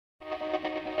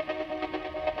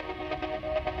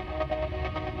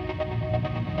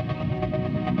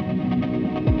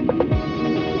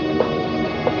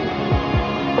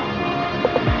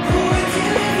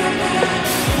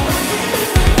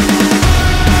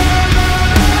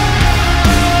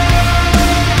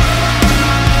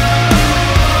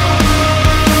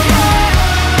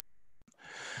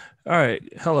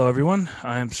right. Hello, everyone.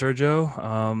 I'm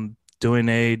Sergio. Doing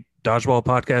a dodgeball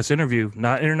podcast interview,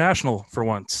 not international for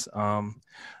once.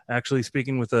 Actually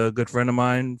speaking with a good friend of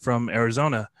mine from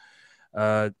Arizona.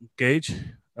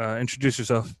 Gaihj, introduce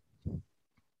yourself.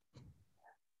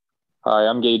 Hi,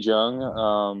 I'm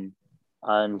Gaihj.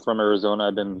 I'm from Arizona.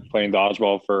 I've been playing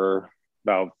dodgeball for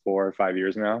about 4 or 5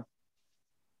 years now.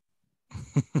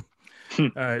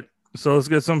 All right. So let's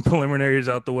get some preliminaries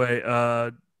out the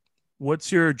way.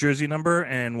 What's your jersey number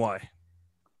and why?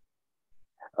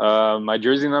 My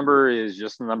jersey number is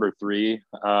just the number three.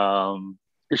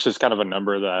 It's just kind of a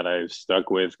number that I've stuck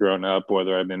with growing up,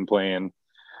 whether I've been playing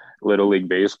Little League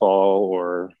baseball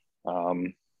or,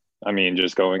 um,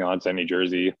 just going on to any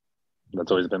jersey. That's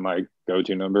always been my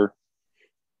go-to number.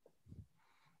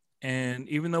 And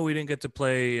even though we didn't get to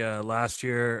play last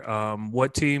year,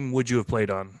 what team would you have played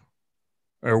on,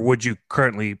 or would you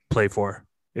currently play for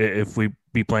if we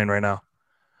be playing right now?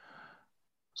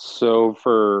 So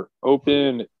for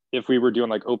open, if we were doing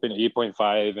like open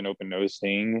 8.5 and open no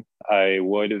sting, I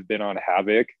would have been on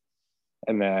Havoc.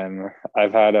 And then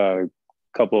I've had a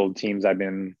couple of teams I've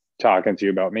been talking to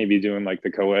about maybe doing like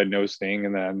the co-ed no sting.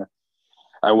 And then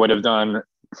I would have done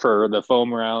for the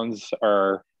foam rounds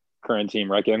our current team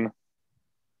Reckon.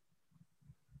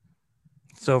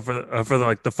 So for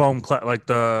like the foam like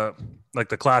the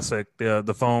classic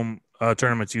the foam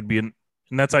tournaments you'd be in,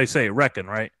 and that's how you say it, reckon,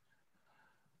 right?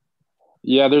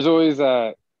 Yeah, there's always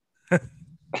a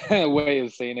way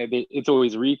of saying it. It's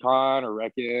always recon or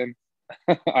Reckon.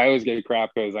 I always get crap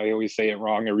because I always say it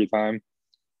wrong every time,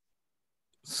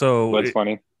 So but it's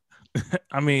funny.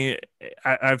 I mean,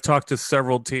 I've talked to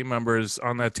several team members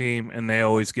on that team, and they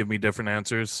always give me different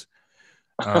answers.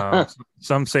 Um,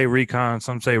 some say recon,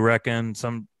 some say reckon.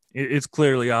 It's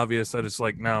clearly obvious that it's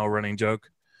like now a running joke.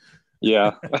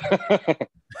 Yeah.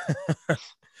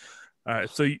 All right,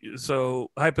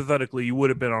 so hypothetically, you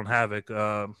would have been on Havoc.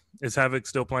 Is Havoc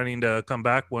still planning to come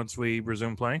back once we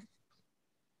resume playing?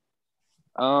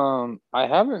 I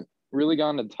haven't really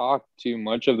gotten to talk to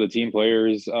much of the team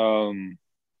players, throughout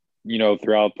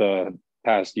the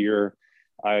past year.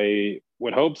 I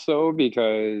would hope so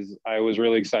because I was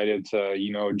really excited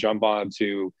to, jump on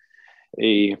to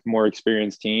a more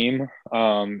experienced team,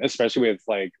 especially with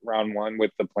like round one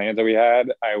with the plans that we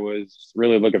had. I was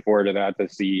really looking forward to that to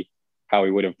see how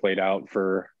we would have played out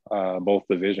for both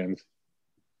divisions.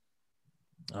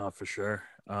 For sure.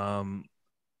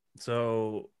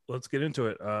 So let's get into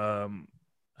it.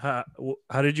 How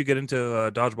did you get into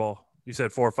dodgeball? You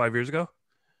said 4 or 5 years ago.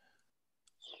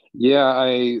 Yeah,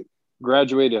 I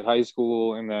graduated high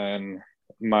school and then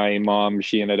my mom,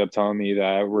 she ended up telling me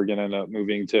that we're going to end up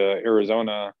moving to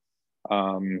Arizona.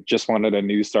 Just wanted a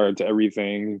new start to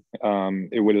everything.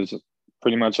 It was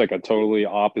pretty much like a totally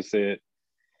opposite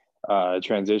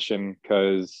transition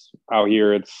because out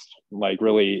here it's like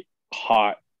really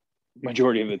hot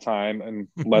majority of the time,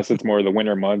 unless it's more of the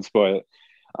winter months. But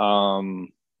um,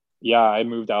 yeah, I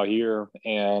moved out here,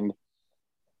 and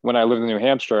when I lived in New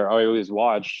Hampshire, I always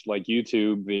watched like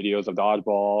YouTube videos of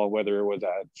dodgeball, whether it was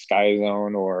at Sky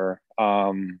Zone or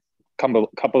couple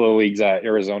of leagues that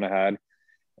Arizona had.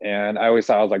 And I always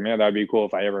thought I was like, man, that'd be cool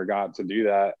if I ever got to do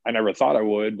that. I never thought I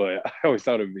would, but I always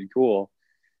thought it'd be cool.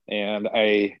 And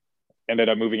I ended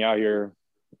up moving out here,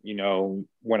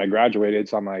 when I graduated.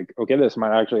 So I'm like, okay, this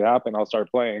might actually happen. I'll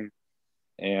start playing.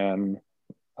 And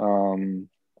um,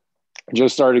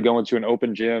 just started going to an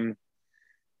open gym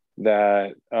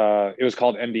that it was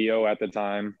called NDO at the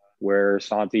time, where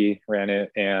Santi ran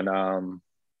it. And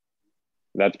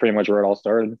that's pretty much where it all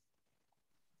started.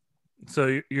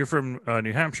 So you're from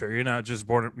New Hampshire. You're not just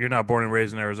born. You're not born and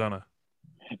raised in Arizona.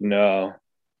 No.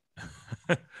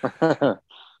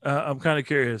 I'm kind of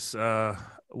curious.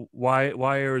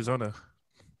 Why Arizona?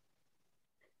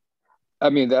 I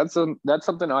mean, that's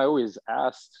something I always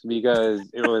asked because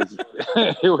it was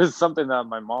it was something that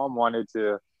my mom wanted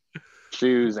to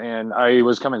choose, and I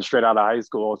was coming straight out of high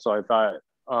school, so I thought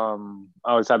I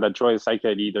always had that choice. I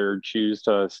could either choose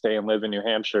to stay and live in New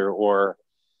Hampshire or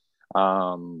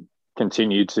um,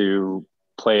 continue to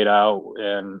play it out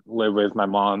and live with my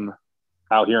mom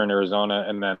out here in Arizona,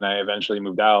 and then I eventually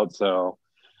moved out. So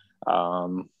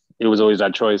um, it was always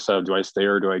that choice of do I stay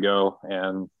or do I go,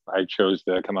 and I chose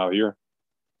to come out here.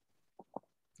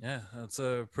 Yeah, that's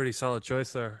a pretty solid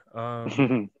choice there.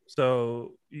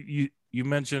 So you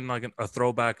mentioned like a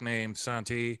throwback name,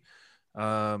 Santi.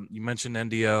 You mentioned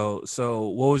NDO. So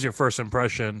what was your first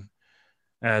impression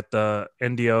at the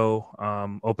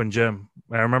NDO open gym?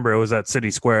 I remember it was at City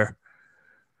Square.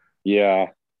 Yeah.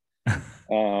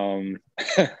 Um,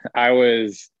 I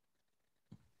was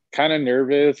kind of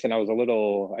nervous, and I was a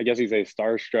little, I guess you'd say,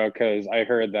 starstruck because I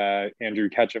heard that Andrew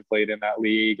Ketchum played in that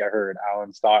league. I heard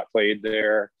Alan Stott played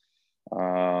there.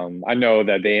 I know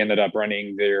that they ended up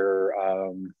running their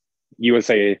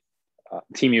USA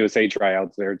Team USA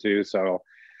tryouts there too. So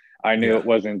I knew Yeah. it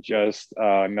wasn't just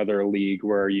another league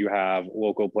where you have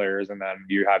local players and then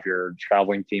you have your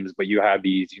traveling teams, but you have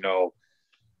these,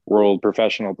 world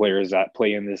professional players that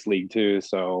play in this league too.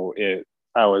 So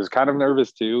I was kind of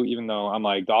nervous too, even though I'm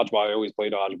like dodgeball. I always play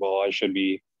dodgeball. I should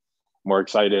be more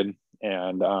excited.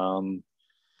 And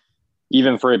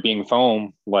even for it being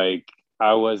foam, like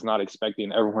I was not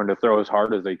expecting everyone to throw as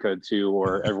hard as they could too,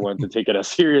 or everyone to take it as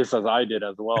serious as I did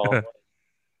as well.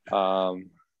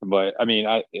 But I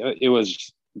mean, it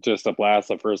was just a blast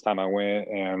the first time I went,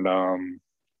 and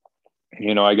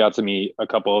I got to meet a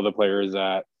couple of the players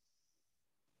that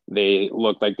they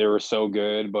looked like they were so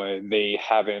good, but they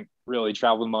haven't really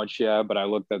traveled much yet. But I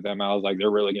looked at them, I was like,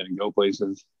 they're really going to go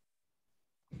places.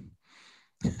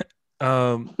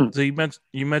 So you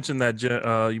mentioned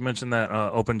that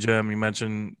open gym. You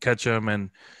mentioned Ketchum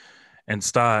and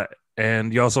Stott,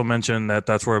 and you also mentioned that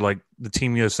that's where like the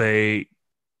Team USA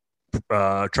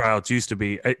tryouts used to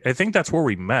be. I think that's where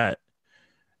we met.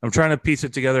 I'm trying to piece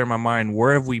it together in my mind.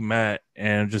 Where have we met?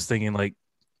 And I'm just thinking like,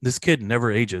 this kid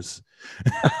never ages.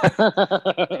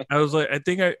 I was like,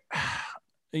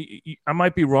 I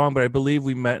might be wrong, but I believe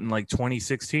we met in like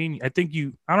 2016. I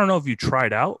don't know if you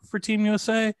tried out for Team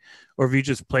USA or if you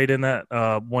just played in that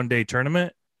one day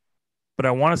tournament, but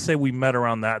I want to say we met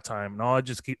around that time. And all I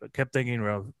just kept thinking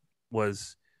of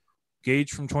was Gaihj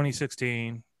from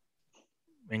 2016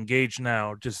 and Gaihj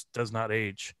now just does not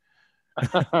age.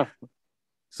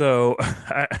 So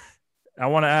I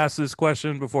want to ask this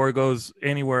question before it goes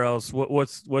anywhere else.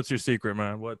 What's your secret,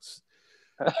 man? Where's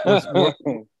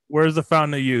the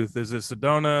fountain of youth? Is it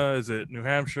Sedona? Is it New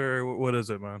Hampshire? What is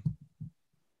it, man?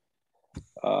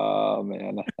 Oh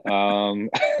man.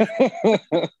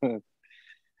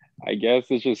 I guess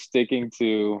it's just sticking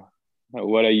to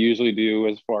what I usually do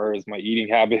as far as my eating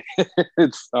habits.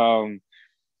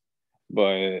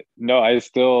 But no, I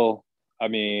still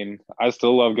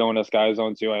love going to Sky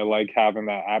Zone too. I like having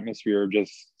that atmosphere of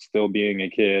just still being a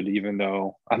kid, even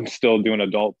though I'm still doing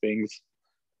adult things.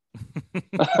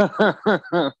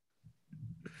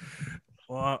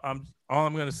 Well, all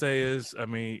I'm gonna say is, I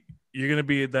mean, you're gonna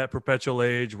be at that perpetual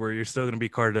age where you're still gonna be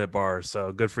carded at bars.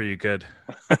 So good for you, kid.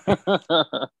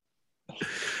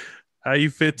 How you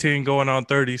 15 going on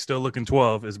 30, still looking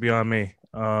 12 is beyond me.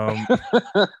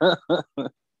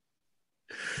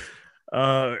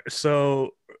 So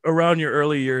around your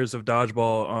early years of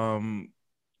dodgeball,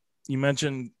 you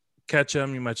mentioned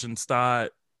Ketchum, you mentioned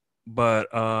Stott, but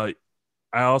I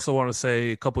also want to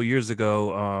say a couple years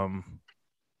ago,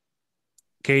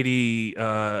 Katie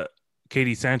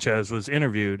Sanchez was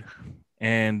interviewed,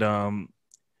 and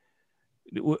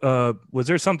was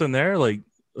there something there? Like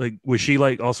was she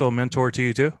like also a mentor to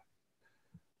you too?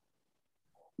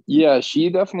 Yeah, she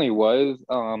definitely was,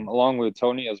 along with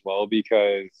Tony as well,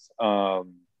 because I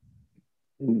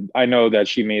know that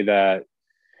she made that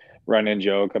run-in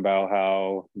joke about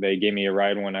how they gave me a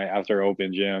ride when I after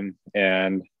open gym,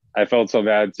 and I felt so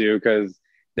bad too because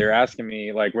they're asking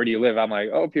me like, "Where do you live?" I'm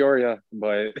like, "Oh, Peoria,"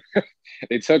 but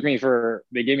they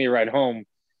gave me a ride home,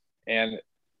 and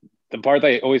the part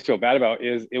that I always feel bad about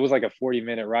is it was like a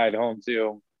 40-minute ride home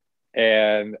too,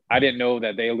 and I didn't know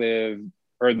that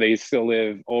they still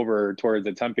live over towards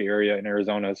the Tempe area in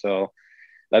Arizona, so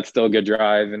that's still a good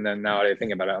drive. And then now that I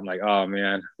think about it, I'm like, oh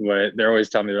man. But they're always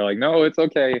telling me, they're like, no, it's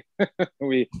okay.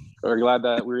 We are glad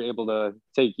that we were able to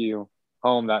take you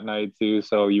home that night too.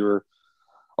 So you were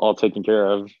all taken care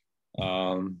of.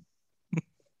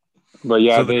 But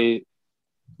yeah, So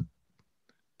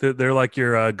they're like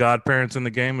your godparents in the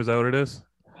game. Is that what it is?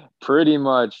 pretty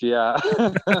much, yeah.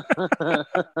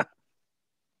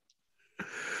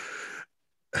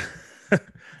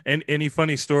 And any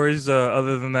funny stories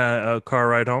other than that car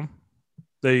ride home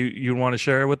that you want to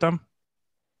share with them?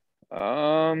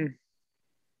 um,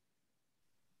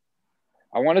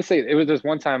 I want to say it was this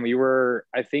one time I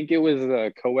think it was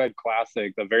the co-ed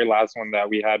classic, the very last one that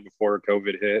we had before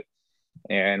COVID hit.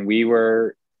 And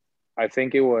I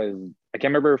think I can't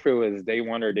remember if it was day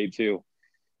one or day two.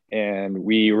 And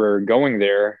we were going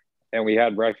there and we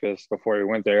had breakfast before we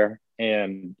went there.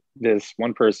 And this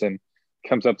one person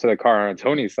comes up to the car on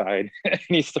Tony's side and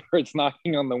he starts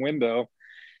knocking on the window.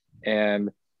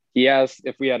 And he asked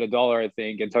if we had $1, I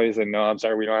think. And Tony said, no, I'm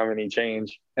sorry, we don't have any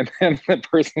change. And then the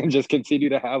person just continued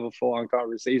to have a full on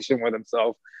conversation with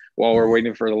himself while we're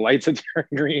waiting for the light to turn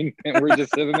green. And we're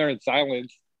just sitting there in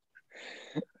silence.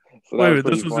 So that Wait, was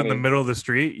wait, this pretty was in the funny. middle of the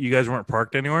street. You guys weren't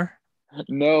parked anywhere.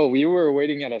 No, we were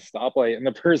waiting at a stoplight, and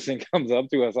the person comes up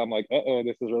to us. I'm like, oh,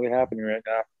 this is really happening right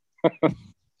now.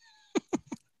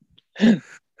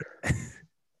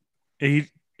 He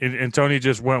and Tony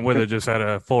just went with it. Just had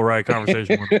a full ride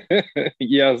conversation with him.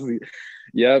 Yes.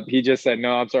 Yep. He just said,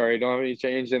 no, I'm sorry, I don't have any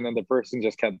change. And then the person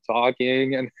just kept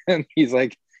talking. And he's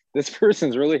like, this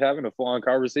person's really having a full on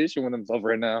conversation with himself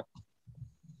right now.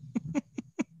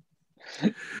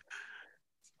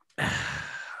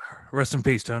 Rest in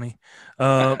peace, Tony.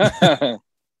 All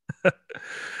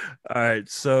right.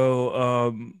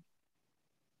 So,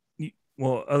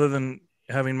 well, other than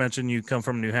having mentioned you come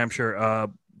from New Hampshire,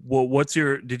 well,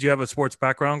 did you have a sports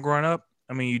background growing up?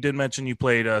 I mean, you did mention you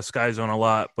played Sky Zone a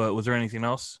lot, but was there anything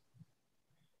else?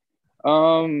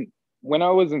 When I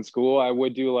was in school, I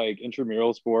would do like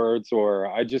intramural sports, or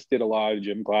I just did a lot of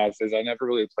gym classes. I never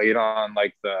really played on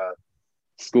like the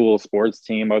school sports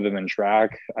team other than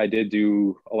track. I did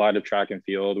do a lot of track and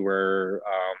field where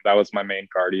that was my main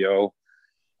cardio.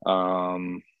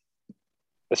 Um,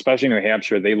 Especially New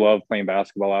Hampshire, they love playing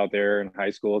basketball out there in high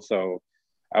school. So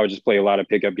I would just play a lot of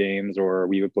pickup games, or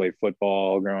we would play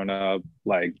football growing up,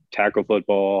 like tackle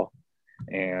football,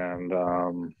 and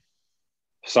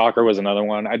soccer was another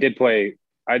one. I did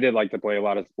like to play a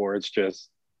lot of sports. Just,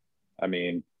 I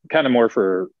mean, kind of more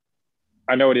for.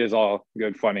 I know it is all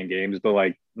good fun and games, but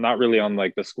like not really on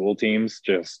like the school teams.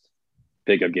 Just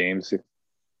pickup games.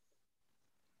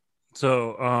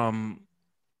 So,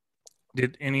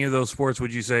 did any of those sports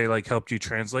would you say like helped you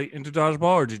translate into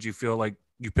dodgeball, or did you feel like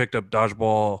you picked up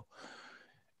dodgeball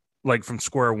like from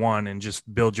square one and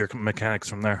just build your mechanics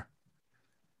from there?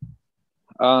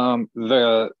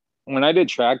 The When I did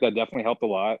track, that definitely helped a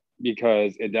lot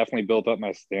because it definitely built up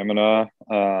my stamina.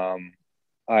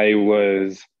 I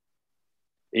was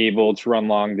able to run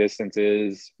long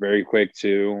distances very quick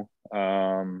too.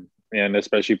 And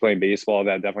especially playing baseball,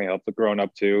 that definitely helped growing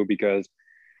up too, because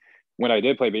when I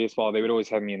did play baseball, they would always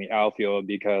have me in the outfield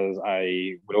because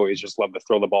I would always just love to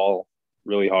throw the ball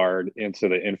really hard into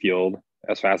the infield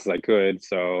as fast as I could.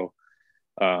 So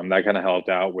that kind of helped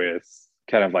out with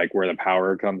kind of like where the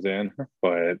power comes in.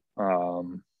 But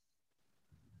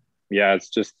yeah, it's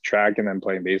just track and then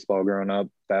playing baseball growing up.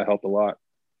 That helped a lot.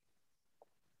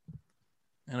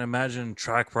 And I imagine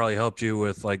track probably helped you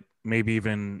with like maybe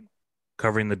even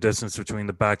covering the distance between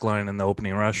the back line and the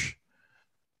opening rush.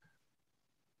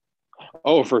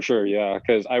 Oh, for sure. Yeah.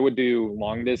 Cause I would do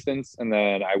long distance and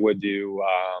then I would do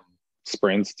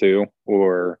sprints too,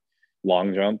 or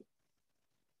long jump.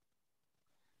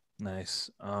 Nice.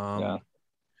 Yeah.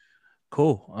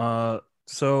 Cool.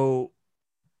 So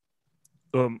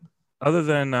um, other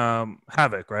than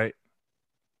Havoc, right?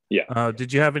 Yeah.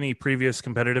 Did you have any previous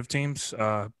competitive teams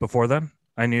before then?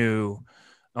 I knew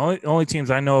only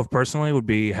teams I know of personally would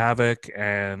be Havoc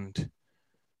and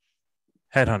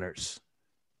Headhunters.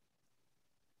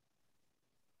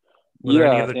 Were there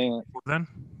any Yeah. other teams And before then?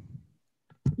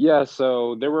 yeah.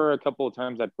 So there were a couple of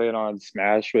times I played on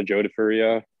Smash with Joe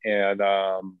DeFuria, and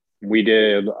we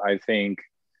did, I think,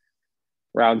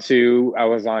 round two, I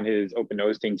was on his open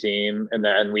hosting team. And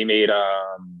then we made,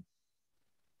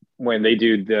 when they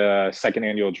do the second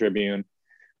annual Tribune,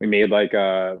 we made like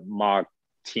a mock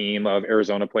team of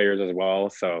Arizona players as well.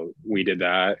 So we did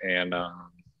that. And I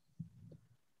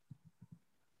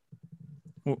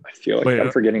feel like Wait,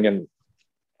 I'm forgetting him.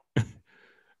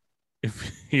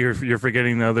 if you're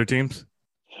forgetting the other teams,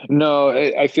 No,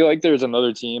 I feel like there's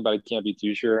another team, but I can't be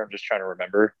too sure. I'm just trying to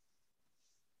remember.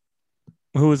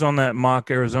 who was on that mock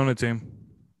Arizona team?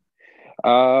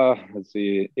 Let's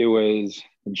see. It was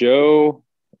Joe,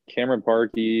 Cameron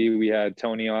Parkey. We had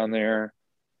Tony on there.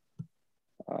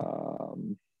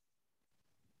 Um,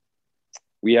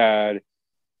 we had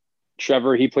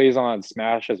Trevor. He plays on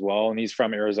Smash as well, and he's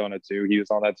from Arizona too. He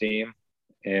was on that team,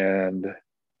 and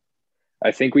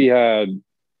I think we had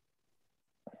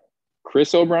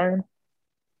Chris O'Brien.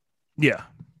 Yeah.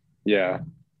 Yeah,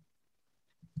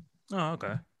 Oh,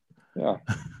 okay. yeah.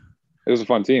 It was a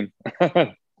fun team.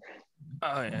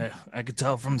 Oh, yeah, I could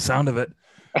tell from the sound of it.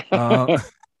 Uh,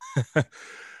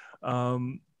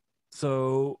 um,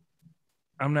 so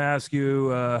I'm gonna ask you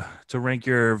to rank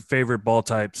your favorite ball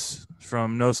types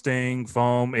from no sting,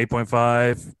 foam,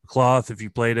 8.5, cloth. If you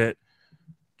played it,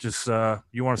 just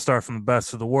you want to start from the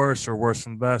best to the worst, or worst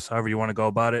from the best, however you want to go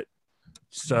about it.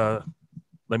 Just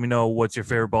let me know what's your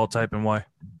favorite ball type and why.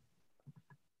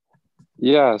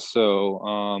 Yeah, so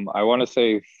I want to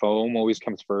say foam always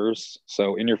comes first.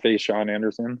 So in your face, Sean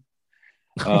Anderson.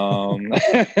 Um,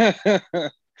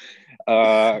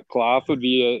 Cloth would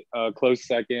be a close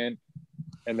second,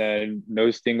 and then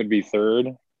no sting would be third,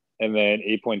 and then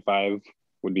 8.5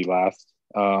 would be last.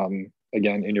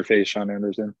 Again, in your face, Sean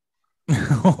Anderson.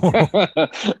 Jesus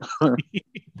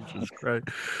Christ.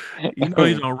 You know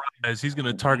he's on rise. He's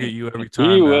gonna target you every He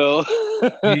time now. will.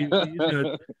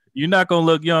 You're not gonna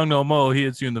look young no more. He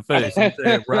hits you in the face. I'm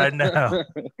saying right now.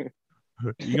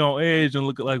 You're gonna age and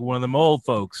look like one of them old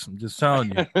folks. I'm just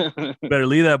telling you. Better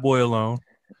leave that boy alone.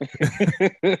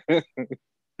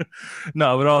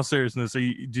 No, but all seriousness,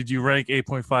 did you rank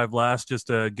 8.5 last just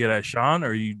to get at Sean,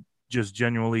 or you just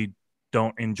genuinely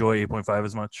don't enjoy 8.5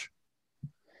 as much?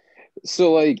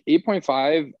 So like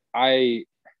 8.5, I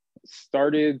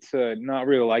started to not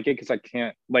really like it because I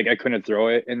couldn't throw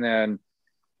it. And then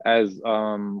as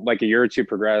like a year or two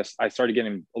progressed, I started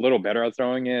getting a little better at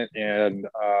throwing it. And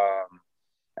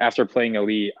after playing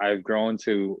elite, I've grown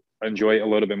to enjoy it a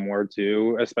little bit more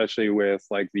too, especially with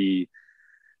like we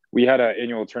had an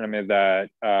annual tournament that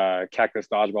Cactus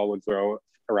Dodgeball would throw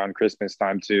around Christmas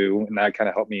time too, and that kind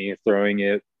of helped me throwing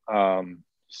it.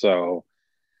 So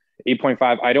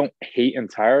 8.5, I don't hate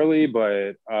entirely,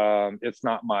 but it's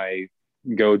not my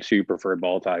go-to preferred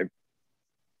ball type.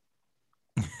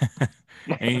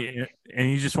 and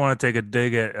you just want to take a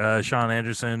dig at Sean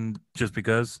Anderson just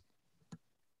because?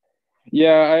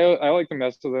 Yeah, I like to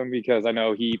mess with him because I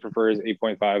know he prefers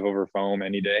 8.5 over foam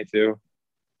any day too.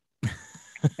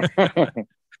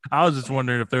 I was just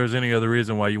wondering if there was any other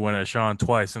reason why you went at Sean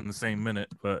twice in the same minute,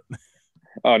 but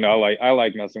oh no, I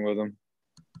like messing with him.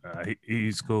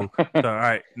 He's cool. So, all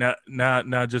right, now,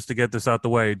 just to get this out the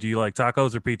way, do you like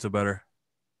tacos or pizza better?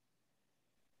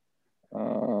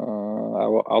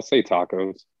 I'll say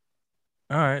tacos.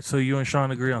 All right, so you and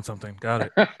Sean agree on something. Got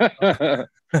it.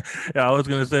 Yeah, I was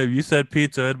gonna say if you said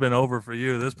pizza had been over for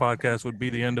you, this podcast would be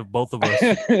the end of both of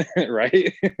us.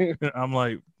 Right? I'm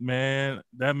like, man,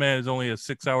 that man is only a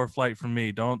 6-hour flight from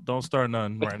me. Don't start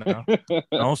none right now.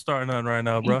 Don't start none right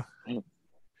now, bro.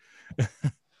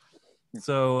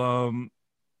 So,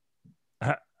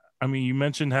 I mean, you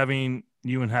mentioned having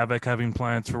you and Havoc having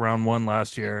plans for round one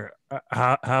last year.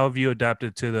 How have you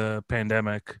adapted to the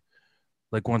pandemic?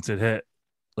 Like once it hit,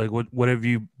 like what have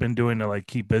you been doing to like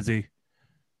keep busy?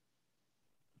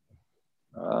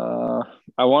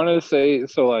 I want to say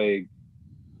so, like,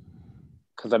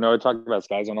 because I know I talk about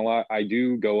Sky Zone a lot. I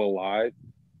do go a lot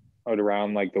out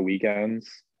around like the weekends.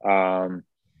 I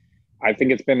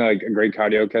think it's been like a great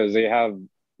cardio because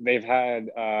they've had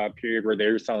a period where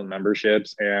they were selling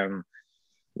memberships, and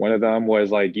one of them was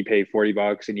like you pay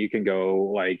 $40 and you can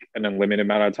go like an unlimited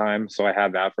amount of time. So I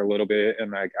had that for a little bit,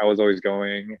 and like I was always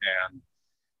going,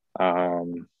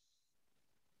 and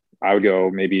I would go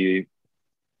maybe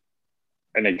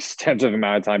an extensive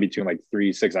amount of time between like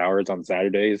 3-6 hours on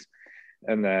Saturdays.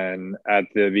 And then at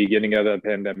the beginning of the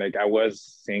pandemic, I was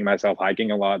seeing myself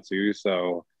hiking a lot too.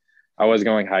 So I was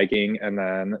going hiking, and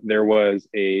then there was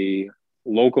a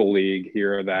local league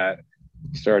here that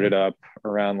started up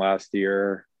around last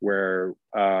year where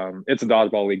it's a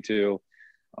dodgeball league too.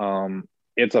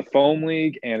 It's a foam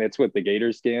league and it's with the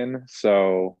gator skin.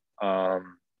 So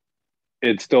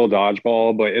it's still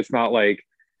dodgeball, but it's not like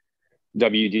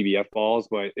WDBF balls,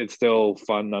 but it's still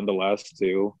fun nonetheless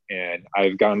too. And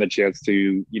I've gotten the chance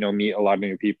to, meet a lot of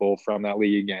new people from that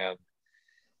league, and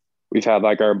we've had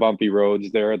like our bumpy roads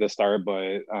there at the start,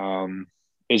 but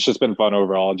it's just been fun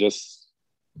overall, just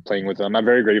playing with them. I'm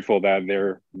very grateful that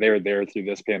they're there through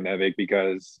this pandemic,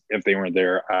 because if they weren't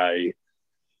there, I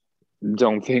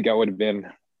don't think I would have been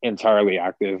entirely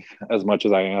active as much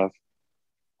as I have.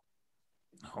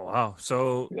 Oh wow!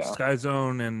 So Yeah. Sky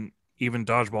Zone and even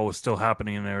dodgeball was still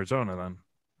happening in Arizona then.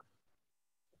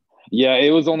 Yeah,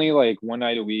 it was only like one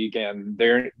night a week, and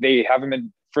they haven't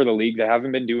been for the league. They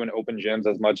haven't been doing open gyms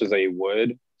as much as they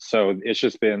would, so it's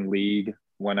just been league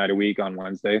one night a week on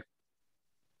Wednesday.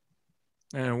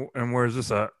 And where is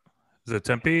this at? Is it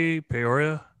Tempe,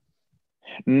 Peoria?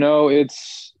 No,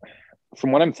 it's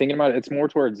from what I'm thinking about, it's more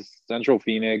towards Central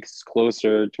Phoenix,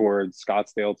 closer towards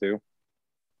Scottsdale too.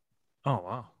 Oh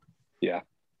wow! Yeah.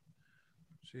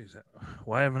 Jeez,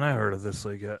 why haven't I heard of this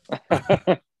league yet?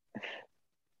 I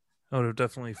would have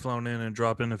definitely flown in and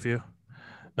dropped in a few.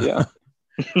 Yeah.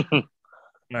 All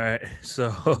right.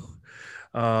 So,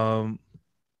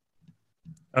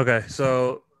 okay.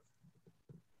 So,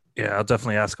 yeah, I'll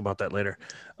definitely ask about that later.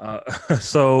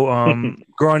 So,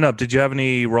 growing up, did you have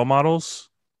any role models?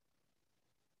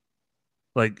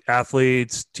 Like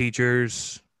athletes,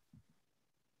 teachers,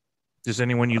 just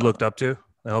anyone you looked up to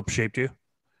that helped shape you?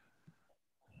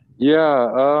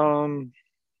 Yeah.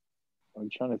 I'm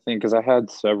trying to think because I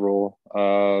had several.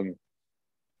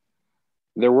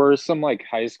 There were some like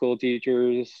high school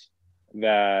teachers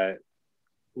that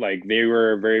like they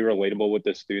were very relatable with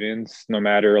the students, no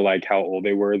matter like how old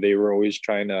they were. They were always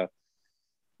trying to,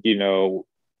 you know,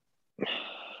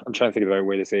 I'm trying to think of the right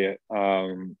way to say it.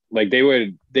 Like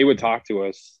they would talk to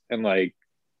us and like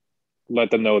let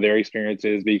them know their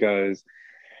experiences because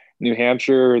New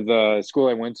Hampshire, the school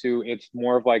I went to, it's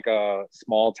more of like a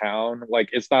small town. Like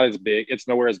it's not as big. It's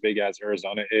nowhere as big as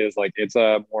Arizona is. Like it's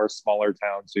a more smaller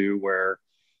town too, where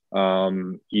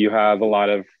you have a lot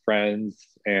of friends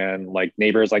and like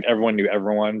neighbors. Like everyone knew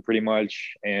everyone pretty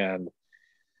much, and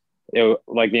it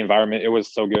like the environment. It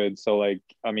was so good. So like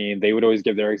I mean, they would always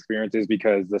give their experiences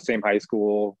because the same high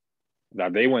school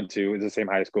that they went to is the same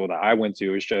high school that I went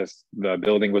to. It's just the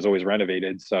building was always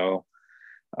renovated. So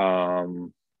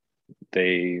um,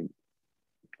 they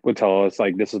would tell us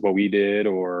like this is what we did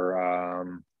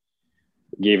or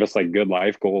gave us like good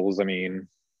life goals. I mean,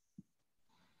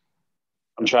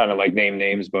 I'm trying to like name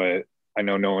names, but I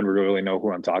know no one would really know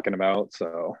who I'm talking about.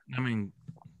 So I mean,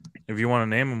 if you want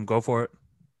to name them, go for it.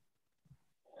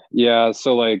 yeah,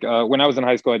 so like when I was in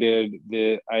high school, I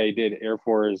did Air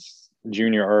Force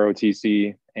Junior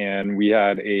ROTC, and we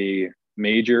had a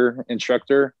major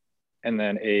instructor and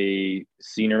then a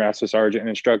senior master sergeant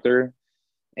instructor,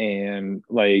 and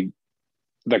like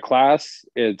the class,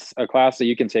 it's a class that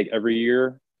you can take every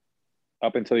year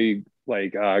up until you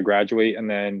like graduate, and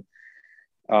then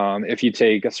if you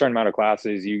take a certain amount of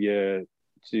classes, you get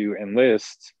to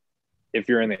enlist. If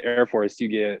you're in the Air Force, you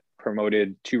get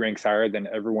promoted 2 ranks higher than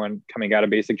everyone coming out of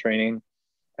basic training.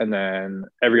 And then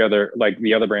every other, like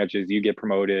the other branches, you get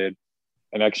promoted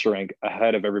an extra rank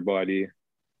ahead of everybody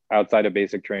outside of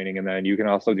basic training. And then you can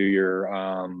also do your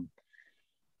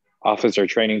officer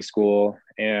training school.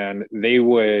 And they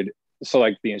would, so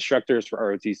like the instructors for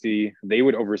ROTC, they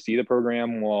would oversee the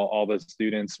program while all the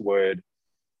students would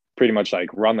pretty much like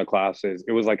run the classes.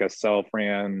 It was like a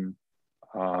self-ran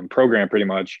program pretty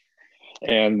much,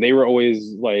 and they were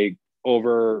always like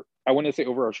over, I wouldn't say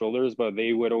over our shoulders, but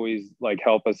they would always like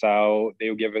help us out. They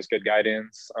would give us good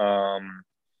guidance.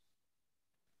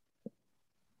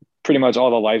 Pretty much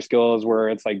all the life skills where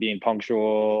it's like being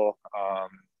punctual,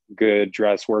 good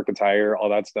dress, work attire, all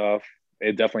that stuff.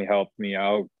 It definitely helped me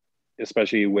out,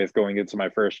 especially with going into my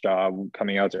first job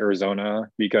coming out to Arizona,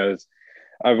 because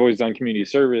I've always done community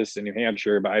service in New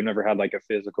Hampshire, but I've never had like a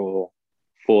physical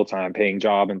full time paying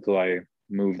job until I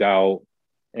moved out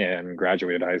and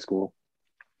graduated high school.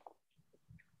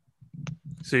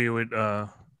 So you would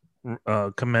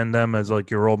commend them as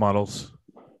like your role models.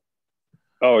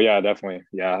 Oh yeah, definitely.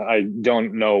 Yeah, I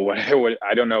don't know what it would.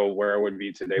 I don't know where it would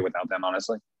be today without them,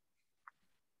 honestly.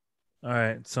 All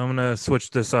right, so I'm gonna switch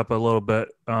this up a little bit.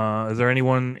 Is there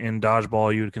anyone in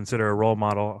dodgeball you would consider a role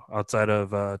model outside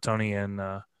of Tony and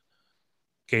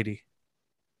Katie?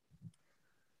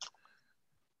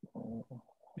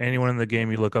 Anyone in the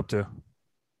game you look up to?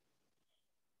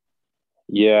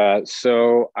 Yeah,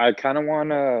 so I kind of want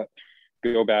to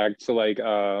go back to like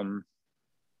I'm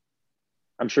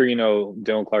sure you know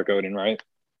Dylan Clark Oden, right?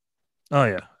 Oh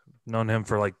yeah, known him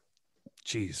for like,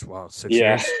 geez, wow, 6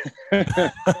 years. Yeah.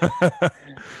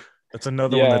 That's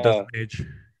another one that Yeah. doesn't age.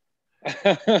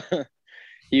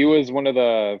 He was one of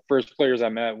the first players I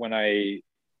met when I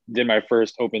did my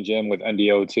first open gym with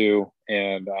NDO too.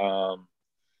 And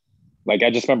like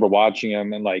I just remember watching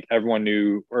him, and like everyone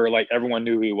knew, or like everyone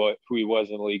knew who he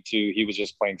was in the league too. He was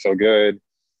just playing so good.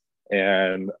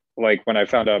 And like when I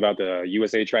found out about the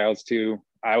USA tryouts too,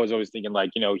 I was always thinking like,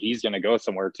 he's gonna go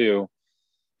somewhere too,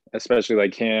 especially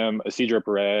like him, Isidro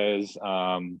Perez,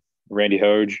 Randy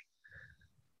Hoge.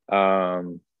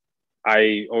 Um,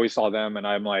 I always saw them and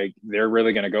I'm like, they're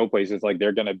really gonna go places. Like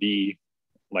they're gonna be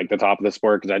like the top of the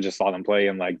sport because I just saw them play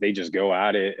and like they just go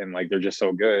at it and like they're just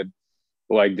so good.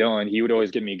 Like Dylan, he would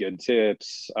always give me good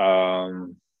tips.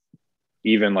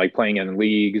 Even like playing in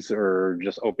leagues or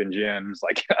just open gyms,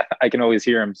 like I can always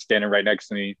hear him standing right next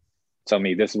to me, tell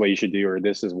me this is what you should do, or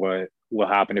this is what will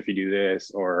happen if you do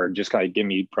this, or just kind of give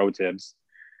me pro tips.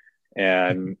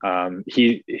 And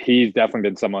he's definitely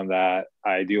been someone that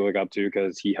I do look up to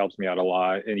because he helps me out a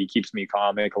lot and he keeps me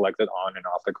calm and collected on and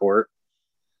off the court.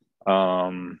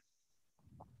 Um,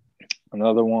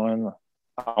 Another one,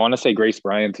 I want to say Grace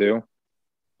Bryant too.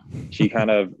 She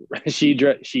kind of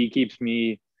she keeps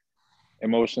me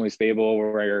emotionally stable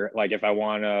where like if I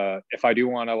do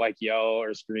wanna like yell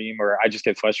or scream or I just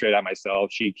get frustrated at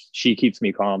myself, she keeps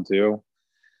me calm too.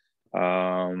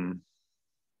 Um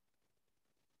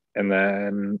and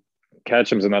then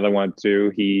Ketchum's another one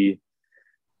too. He's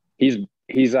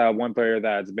he's one player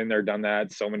that's been there, done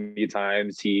that so many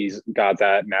times. He's got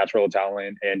that natural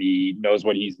talent and he knows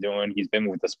what he's doing. He's been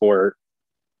with the sport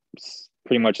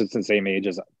pretty much it's the same age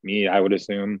as me, I would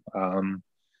assume.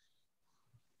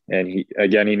 and he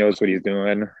knows what he's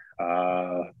doing.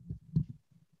 Uh,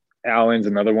 Allen's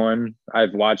another one.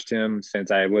 I've watched him since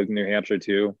I lived in New Hampshire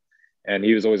too, and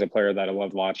he was always a player that I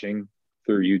loved watching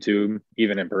through YouTube,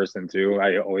 even in person too.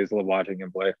 I always love watching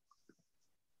him play.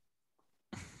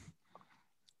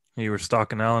 You were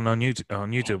stalking Allen on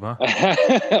YouTube, huh?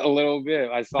 A little bit.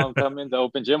 I saw him come into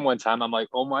open gym one time. I'm like,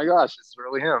 oh my gosh, it's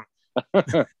really him.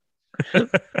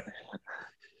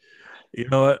 You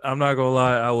know what? I'm not gonna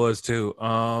lie, I was too.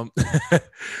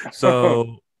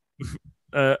 So,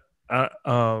 uh,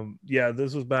 yeah,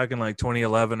 this was back in like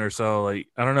 2011 or so. Like,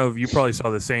 I don't know if you probably saw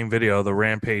the same video, the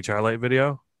Rampage highlight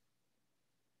video.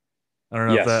 I don't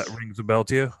know if that Yes. rings a bell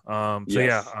to you. So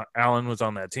yeah, Yes. Allen was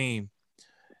on that team,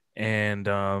 and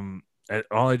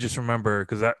all I just remember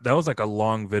because that was like a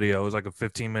long video. It was like a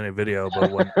 15-minute video, but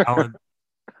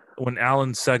when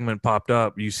Allen's segment popped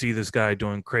up, you see this guy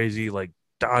doing crazy like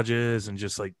dodges and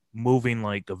just like moving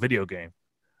like a video game.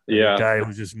 Like a Yeah. guy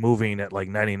who's just moving at like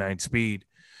 99 speed.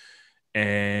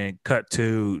 And cut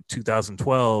to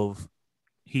 2012,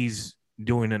 he's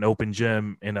doing an open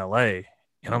gym in LA.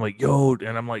 And I'm like, yo,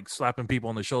 and I'm like slapping people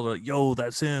on the shoulder, like, yo,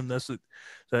 that's him. That's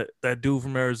that dude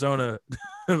from Arizona.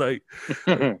 like,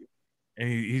 and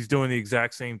he's doing the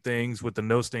exact same things with the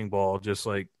no sting ball, just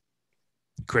like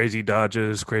crazy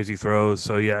dodges, crazy throws.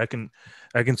 So yeah, I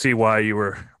can see why you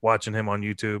were watching him on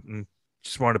YouTube and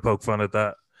just wanted to poke fun at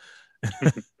that.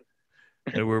 And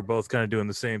we were both kind of doing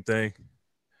the same thing.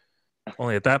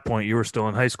 Only at that point, you were still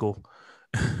in high school.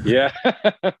 Yeah.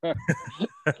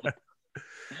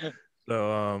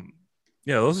 So,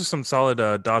 yeah, those are some solid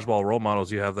dodgeball role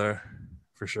models you have there,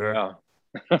 for sure.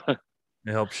 Yeah.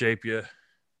 It helps shape you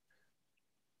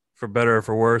for better or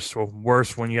for worse. Well,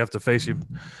 worse when you have to face you.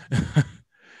 All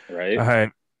Right.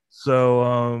 right.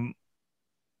 So,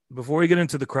 before we get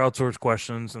into the crowdsourced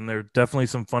questions, and there are definitely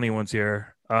some funny ones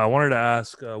here, I wanted to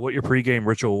ask what your pregame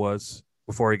ritual was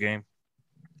before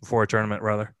a tournament,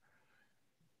 rather.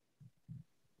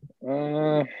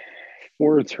 Uh,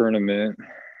 for a tournament,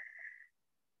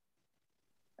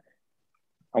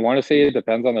 I want to say it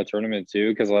depends on the tournament too,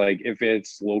 because like if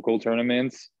it's local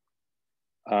tournaments,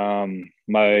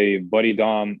 my buddy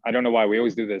Dom, I don't know why we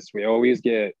always do this. We always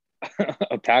get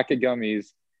a pack of gummies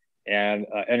and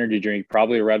energy drink,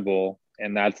 probably a Red Bull,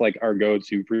 and that's like our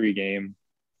go-to pregame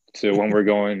to when we're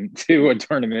going to a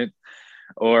tournament.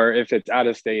 Or if it's out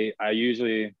of state, I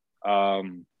usually,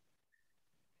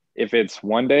 if it's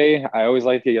one day, I always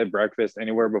like to get breakfast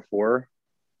anywhere before.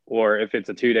 Or if it's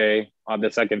a 2 day, on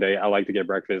the second day, I like to get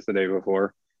breakfast the day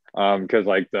before. Because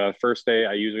like the first day,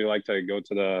 I usually like to go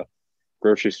to the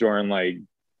grocery store and like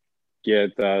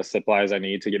get the supplies I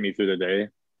need to get me through the day.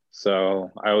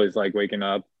 So I always like waking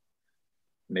up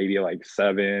maybe like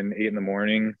 7, 8 in the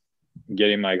morning,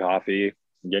 getting my coffee,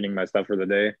 getting my stuff for the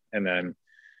day, and then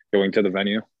going to the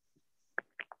venue.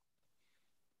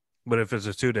 But if it's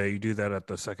a 2 day, you do that at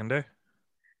the second day.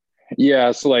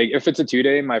 Yeah, so like if it's a 2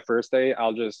 day, my first day,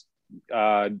 I'll just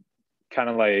uh kind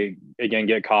of like again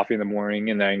get coffee in the morning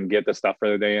and then get the stuff for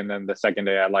the day, and then the second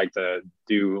day I like to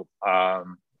do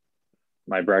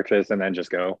my breakfast and then just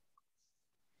go.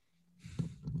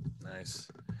 Nice.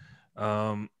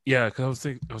 Yeah, because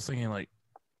I was thinking like,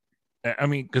 I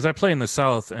mean, because I play in the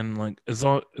South, and like as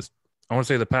I want to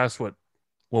say the past what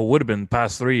would have been the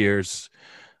past 3 years,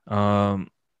 um,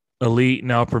 Elite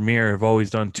now Premier have always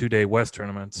done 2 day West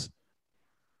tournaments.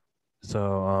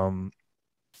 So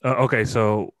okay,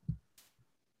 so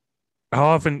how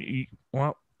often?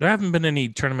 Well, there haven't been any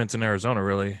tournaments in Arizona,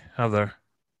 really, have there?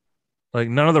 Like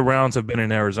none of the rounds have been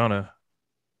in Arizona.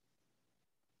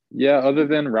 Yeah, other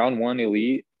than round one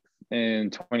elite in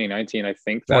 2019, I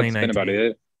think that's been about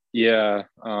 2019. it. Yeah.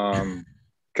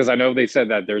 Because I know they said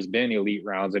that there's been elite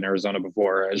rounds in Arizona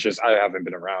before. It's just I haven't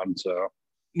been around. So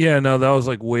Yeah, no, that was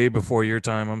like way before your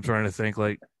time. I'm trying to think.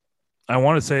 Like, I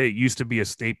want to say it used to be a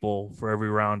staple for every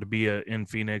round to be in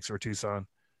Phoenix or Tucson,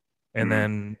 and mhm.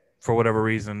 then for whatever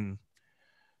reason,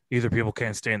 either people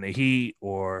can't stand the heat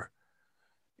or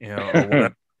or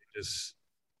whatever. Just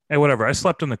hey, whatever. I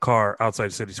slept in the car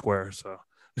outside City Square, so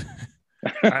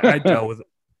I dealt with it.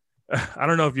 I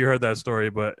don't know if you heard that story,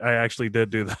 but I actually did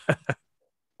do that.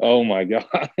 Oh my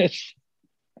gosh.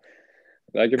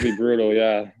 That could be brutal,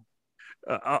 yeah.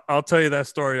 I'll tell you that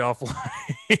story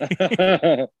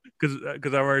offline because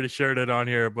I've already shared it on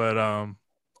here. But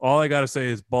all I gotta say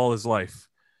is ball is life.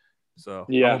 So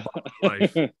I'm a Yeah. ball for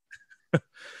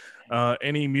life.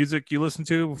 Any music you listen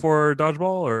to before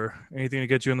dodgeball or anything to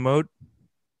get you in the mode?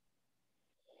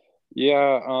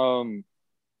 Yeah,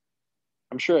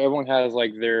 I'm sure everyone has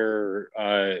like their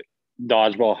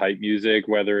dodgeball hype music,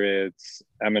 whether it's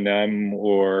Eminem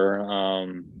or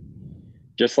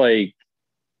just like,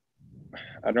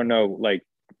 I don't know, like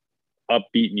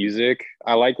upbeat music.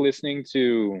 I like listening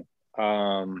to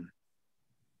um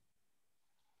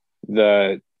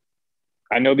the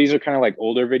I know these are kind of like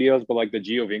older videos, but like the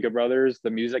Giovinco brothers,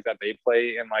 the music that they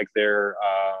play in like their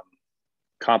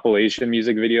compilation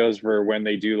music videos for when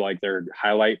they do like their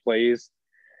highlight plays,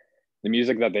 the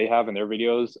music that they have in their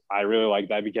videos, I really like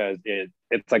that because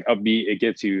it's like upbeat, it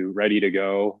gets you ready to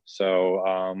go. So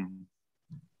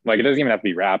like it doesn't even have to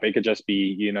be rap. It could just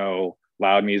be,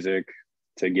 loud music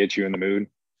to get you in the mood.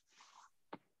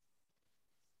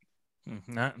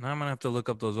 Now I'm gonna have to look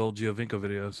up those old Giovinco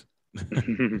videos.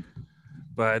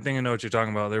 But I think I know what you're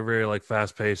talking about. They're very like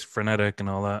fast paced, frenetic, and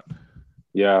all that.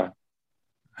 Yeah.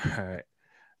 All right.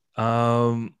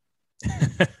 Um,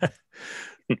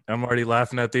 I'm already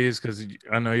laughing at these because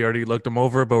I know you already looked them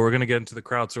over, but we're gonna get into the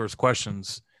crowdsourced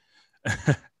questions.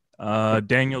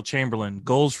 Daniel Chamberlain,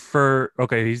 goals for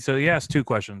he asked two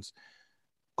questions.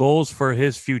 Goals for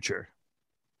his future.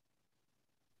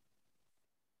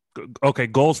 Okay,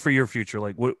 goals for your future.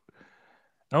 Like what?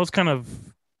 That was kind of.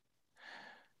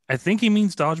 I think he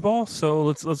means dodgeball, so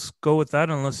let's go with that.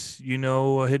 Unless you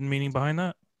know a hidden meaning behind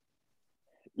that.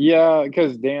 Yeah,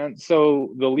 because Dan,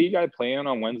 so the league I play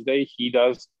on Wednesday, he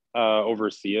does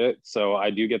oversee it. So I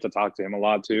do get to talk to him a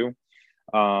lot too.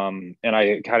 And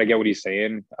I kind of get what he's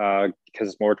saying because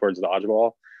it's more towards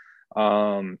dodgeball.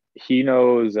 He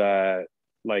knows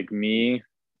like me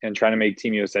and trying to make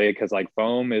Team USA because like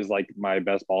foam is like my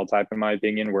best ball type in my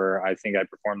opinion, where I think I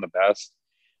perform the best.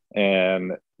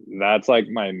 And that's like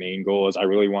my main goal is I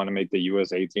really want to make the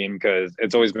USA team because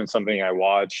it's always been something I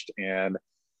watched and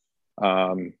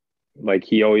um, like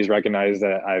he always recognized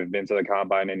that I've been to the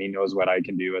combine and he knows what I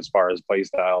can do as far as play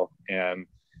style. And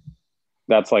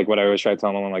that's like what I always try to tell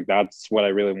him. Like, that's what I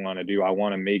really want to do. I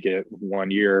want to make it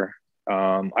 1 year.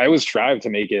 I always strive to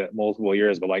make it multiple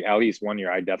years, but like at least 1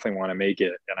 year, I definitely want to make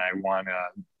it. And I want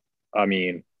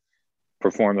to,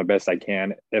 perform the best I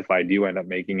can if I do end up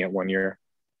making it 1 year.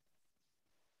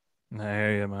 I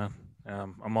hear you, man.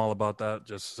 I'm all about that.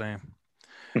 Just the same.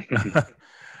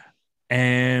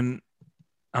 And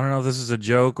I don't know if this is a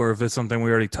joke or if it's something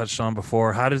we already touched on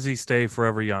before. How does he stay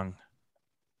forever young?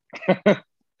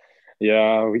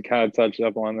 Yeah, we kind of touched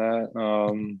up on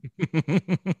that.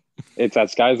 It's that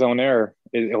Sky Zone Air.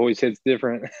 It always hits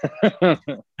different.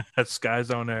 That's Sky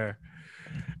Zone Air.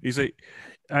 You see,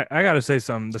 I got to say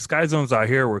something. The Sky Zones out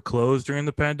here were closed during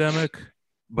the pandemic,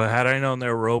 but had I known they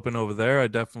were open over there, I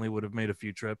definitely would have made a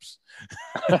few trips.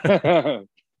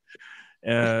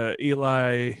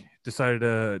 Eli decided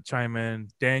to chime in.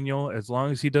 Daniel, as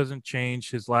long as he doesn't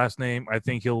change his last name, I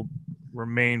think he'll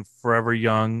remain forever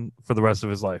young for the rest of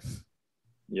his life.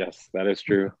 Yes, that is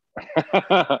true.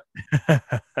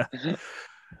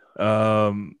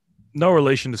 No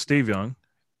relation to Steve Young.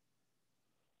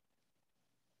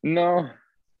 No,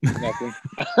 nothing.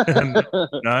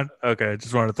 None. Okay,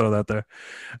 just wanted to throw that there.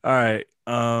 All right.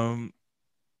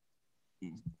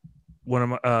 One of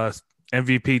my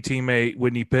MVP teammate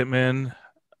Whitney Pittman,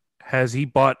 has he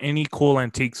bought any cool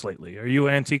antiques lately? Are you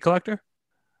an antique collector?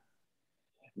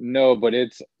 No, but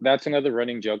that's another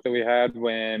running joke that we had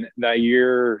when that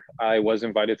year I was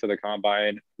invited to the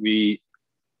combine.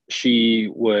 She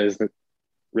was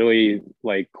really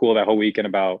like cool that whole weekend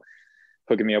about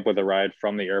hooking me up with a ride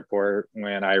from the airport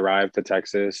when I arrived to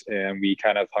Texas, and we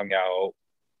kind of hung out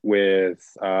with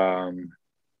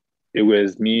it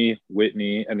was me,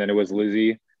 Whitney, and then it was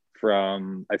Lizzie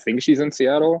from I think she's in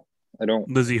Seattle. I don't.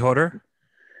 Lizzie Hodder?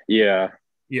 Yeah.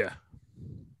 Yeah.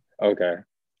 Okay.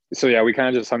 So yeah, we kind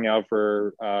of just hung out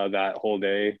for that whole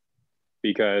day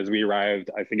because we arrived.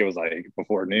 I think it was like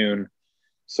before noon.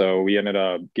 So we ended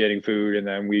up getting food, and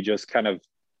then we just kind of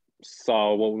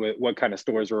saw what kind of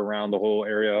stores were around the whole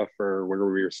area for where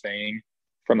we were staying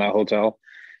from that hotel.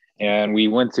 And we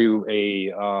went to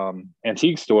a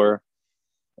antique store,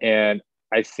 and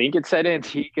I think it said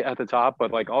antique at the top,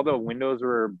 but like all the windows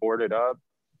were boarded up.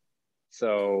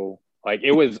 So like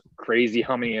it was crazy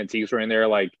how many antiques were in there.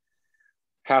 Like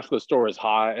half the store was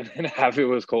hot and half it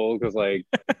was cold because like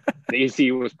the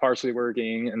AC was partially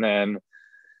working, and then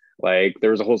like there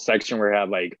was a whole section where it had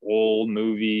like old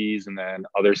movies, and then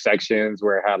other sections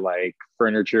where it had like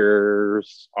furniture,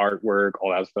 artwork,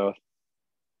 all that stuff.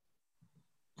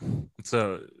 It's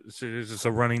just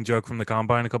a running joke from the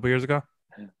combine a couple years ago.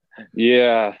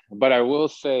 Yeah, but I will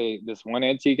say this one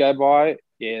antique I bought,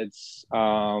 it's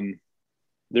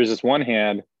there's this one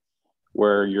hand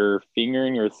where your finger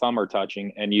and your thumb are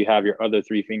touching and you have your other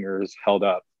three fingers held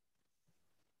up.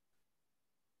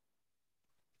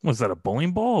 Was that a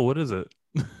bowling ball? What is it?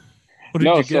 What did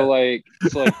No, you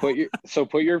get?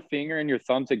 put your finger and your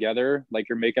thumb together like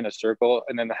you're making a circle,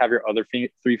 and then have your other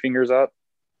three fingers up,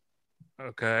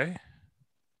 Okay.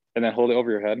 and then hold it over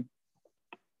your head,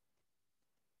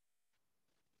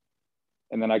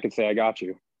 and then I can say I got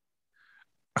you.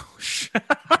 Oh shit!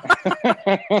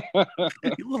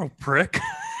 You little prick.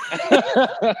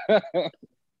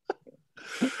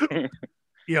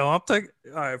 Yo, I'm taking.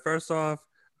 All right. First off,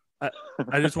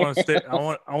 I just want to state. I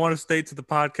want to state to the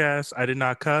podcast. I did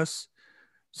not cuss.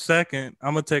 Second,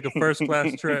 I'm gonna take a first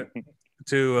class trip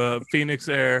to Phoenix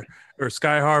Air or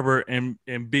Sky Harbor and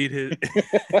beat his.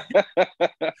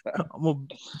 I'm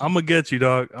gonna get you,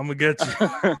 dog. I'm gonna get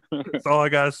you. That's all I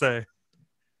gotta say.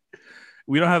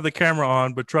 We don't have the camera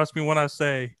on, but trust me when I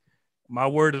say my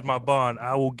word is my bond.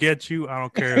 I will get you. I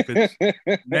don't care if it's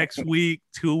next week,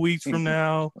 2 weeks from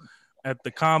now, at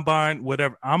the combine,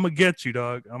 whatever. I'm gonna get you,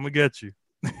 dog. I'm gonna get you.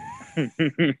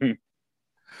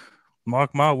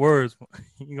 Mark my words.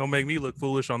 You're gonna make me look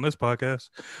foolish on this podcast.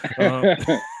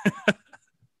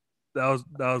 That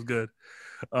was good.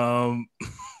 Um,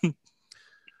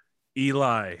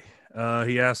 Eli,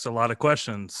 he asked a lot of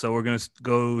questions, so we're gonna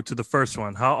go to the first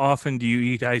one. How often do you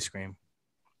eat ice cream?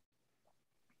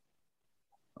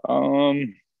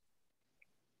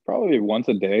 Probably once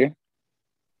a day.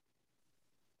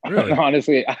 Really?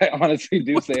 I honestly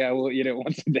do say I will eat it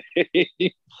once a day. Yeah.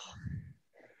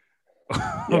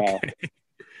 Okay.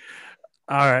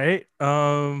 All right.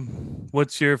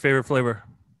 What's your favorite flavor?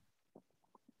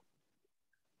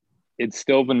 It's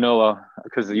still vanilla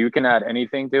because you can add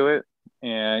anything to it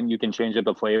and you can change up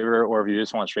the flavor, or if you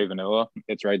just want straight vanilla,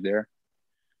 it's right there.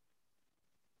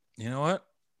 You know what?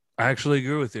 I actually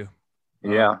agree with you.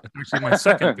 Yeah. It's actually my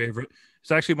second favorite.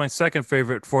 It's actually my second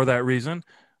favorite for that reason,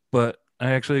 but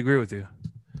I actually agree with you.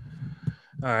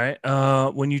 All right.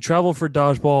 When you travel for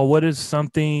dodgeball, what is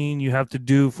something you have to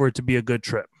do for it to be a good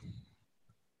trip?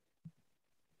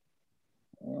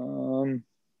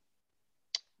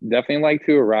 Definitely like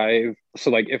to arrive. So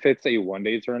like if it's a 1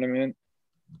 day tournament,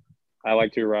 I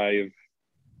like to arrive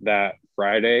that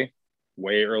Friday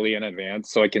way early in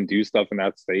advance so I can do stuff in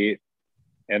that state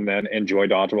and then enjoy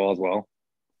dodgeball as well.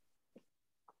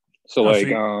 So Oh, like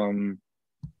see, I'm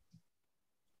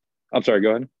sorry, go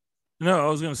ahead. no, I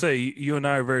was gonna say you and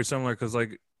I are very similar because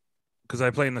I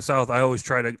play in the South. I always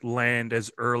try to land as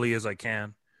early as I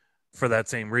can for that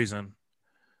same reason.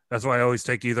 That's why I always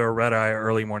take either a red eye or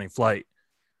early morning flight.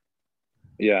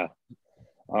 Yeah.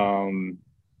 Um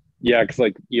yeah, because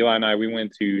like Eli and I, we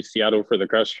went to Seattle for the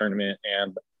Crush tournament,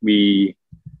 and I'm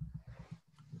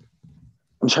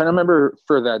trying to remember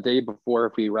for that day before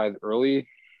if we arrived early,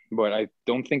 but I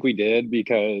don't think we did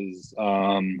because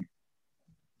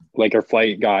like our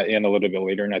flight got in a little bit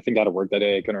later, and I think I had to work that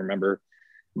day. I couldn't remember,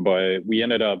 but we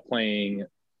ended up playing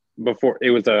before. It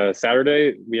was a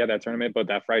Saturday. We had that tournament, but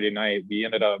that Friday night we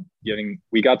ended up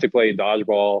we got to play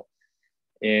dodgeball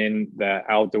in the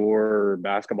outdoor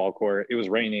basketball court. It was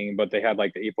raining, but they had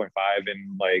like the 8.5,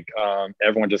 and like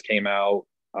everyone just came out.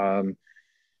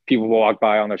 People walked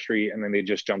by on the street, and then they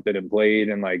just jumped in and played.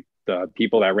 And like the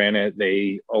people that ran it,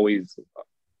 they always,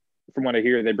 from what I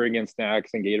hear, they bring in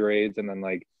snacks and Gatorades, and then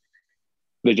like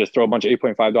they just throw a bunch of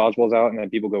 8.5 dodgeballs out, and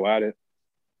then people go at it.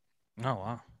 Oh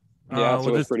wow. Yeah, so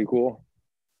Would it's this pretty cool.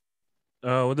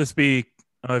 would this be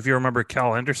if you remember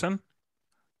Cal Henderson?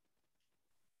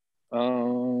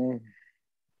 I'm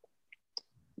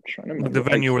trying to Like the remember.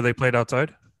 venue where they played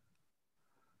outside?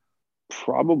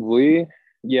 Probably,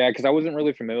 yeah, because I wasn't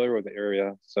really familiar with the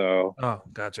area. So Oh,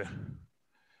 gotcha.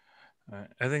 All right.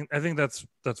 I think that's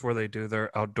where they do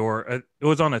their outdoor. It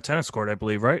was on a tennis court, I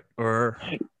believe, right? Or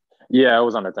yeah, I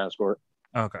was on a tennis court.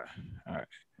 okay, all right.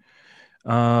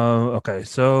 Okay.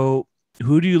 So,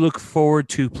 who do you look forward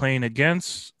to playing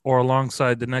against or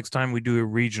alongside the next time we do a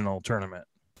regional tournament?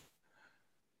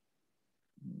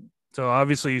 So,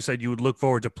 obviously, you said you would look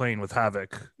forward to playing with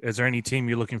Havoc. Is there any team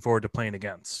you're looking forward to playing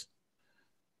against?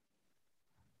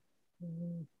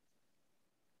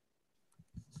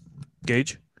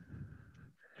 Gaihj?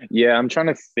 Yeah, I'm trying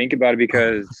to think about it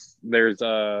because there's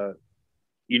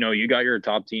you got your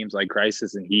top teams like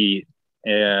Crisis and Heat,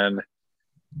 and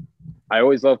I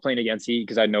always love playing against Heat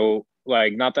because I know,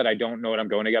 like, not that I don't know what I'm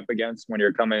going up against when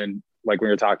you're coming, like when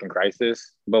you're talking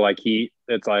Crisis, but like Heat,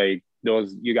 it's like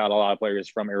those, you got a lot of players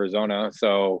from Arizona,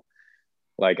 so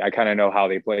like I kind of know how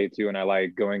they play too, and I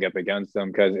like going up against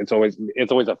them because it's always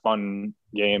a fun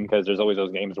game because there's always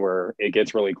those games where it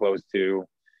gets really close to,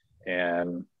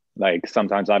 and like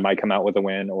sometimes I might come out with a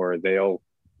win, or it'll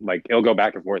go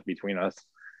back and forth between us.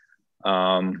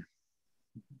 Um,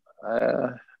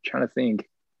 trying to think.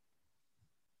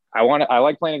 I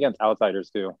like playing against outsiders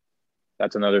too.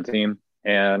 That's another team.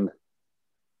 And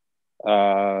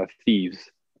Thieves.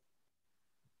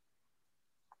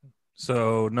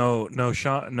 So no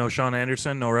Sean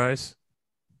Anderson, no Rice.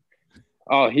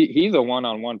 Oh, he's a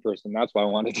one-on-one person. That's why I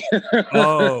wanted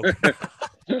Oh,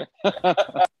 to.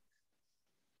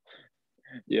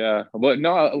 Yeah, but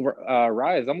no,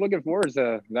 Rise. I'm looking forward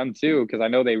to them too because I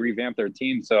know they revamped their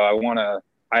team. So I want to.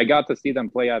 I got to see them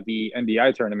play at the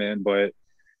NDI tournament, but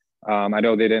I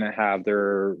know they didn't have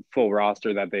their full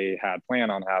roster that they had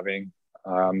planned on having.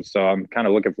 So I'm kind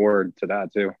of looking forward to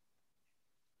that too.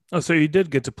 oh, so you did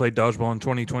get to play dodgeball in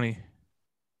 2020.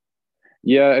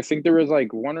 Yeah, I think there was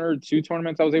like one or two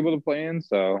tournaments I was able to play in.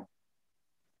 So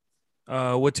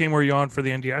What team were you on for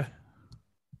the NDI?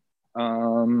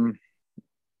 um,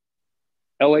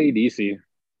 LADC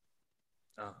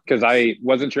Oh, because nice. I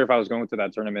wasn't sure if I was going to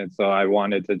that tournament, so I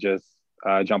wanted to just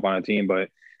jump on a team. But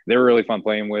they were really fun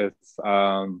playing with.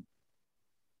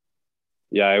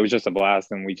 Yeah, it was just a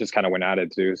blast, and we just kind of went at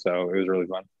it too. So it was really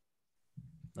fun.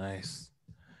 Nice.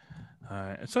 All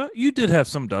right. So you did have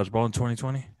some dodgeball in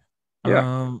 2020.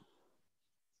 Yeah. Um.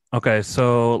 Okay.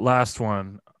 So last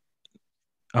one.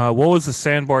 What was the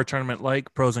sandbar tournament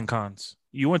like? Pros and cons.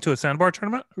 You went to a sandbar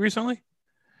tournament recently?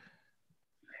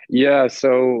 Yeah,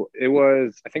 so it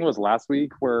was, I think it was last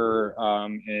week where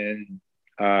in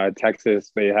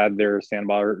Texas they had their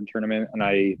sandbar tournament, and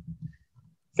I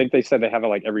think they said they have it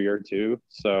like every year too.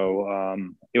 So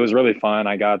it was really fun.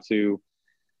 I got to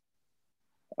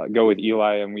go with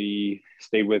Eli, and we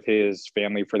stayed with his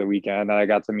family for the weekend. And I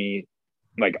got to meet,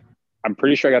 like, I'm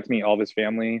pretty sure I got to meet all of his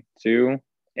family too,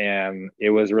 and it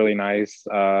was really nice.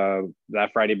 That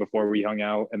Friday before we hung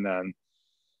out, and then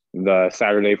the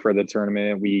Saturday for the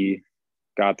tournament, we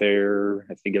got there,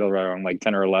 I think it was around like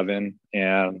 10 or 11.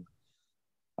 And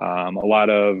a lot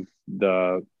of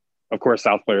course,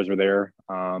 South players were there.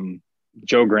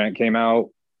 Joe Grant came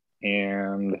out,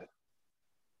 and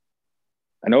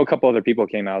I know a couple other people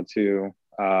came out too.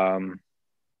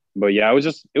 But yeah, it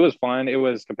was fun. It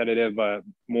was competitive, but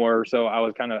more so, I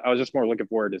was just more looking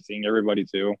forward to seeing everybody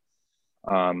too,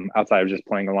 outside of just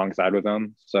playing alongside with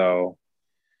them. So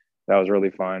that was really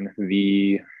fun.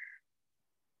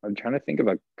 I'm trying to think of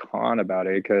a con about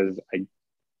it because I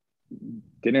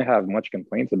didn't have much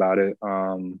complaints about it.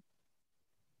 The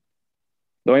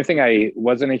only thing I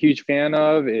wasn't a huge fan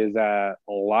of is that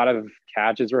a lot of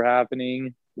catches were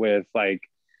happening with because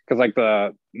like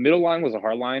the middle line was a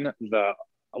hard line.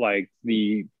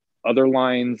 The other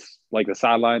lines, like the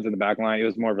sidelines and the back line, it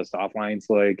was more of a soft line.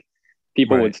 So like Right.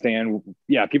 people would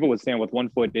stand with 1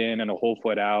 foot in and a whole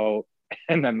foot out,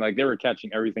 and then like they were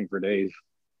catching everything for days.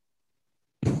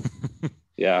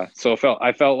 Yeah, so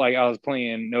I felt like I was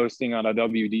playing no sting on a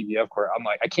WDBF court. I'm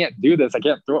like, I can't do this. I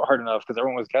can't throw it hard enough because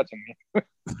everyone was catching me.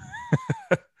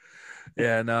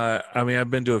 Yeah, no, I mean,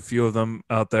 I've been to a few of them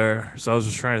out there. So I was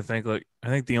just trying to think, like, I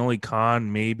think the only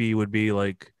con maybe would be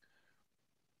like,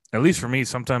 at least for me,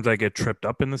 sometimes I get tripped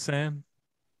up in the sand.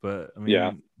 But I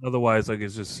Yeah, mean, otherwise, like,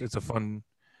 it's a fun,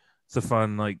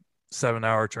 like, 7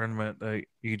 hour tournament. Like,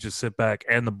 you just sit back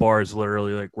and the bar is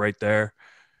literally like right there.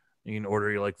 You can order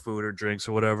your like food or drinks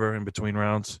or whatever in between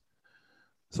rounds.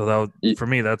 So for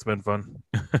me, that's been fun.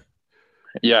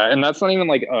 yeah, and that's not even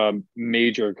like a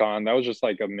major con. That was just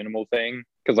like a minimal thing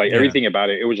because like Yeah. everything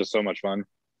about it was just so much fun.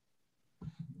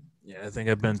 Yeah. I think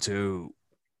I've been to,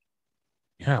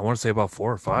 yeah, I want to say about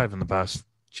 4 or 5 in the past,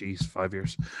 5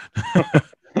 years.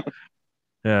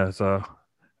 Yeah. So,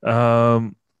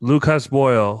 Lucas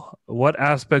Boyle, what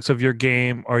aspects of your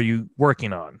game are you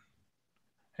working on?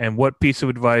 And what piece of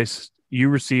advice you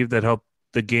received that helped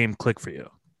the game click for you?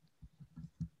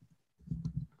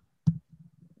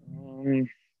 Um,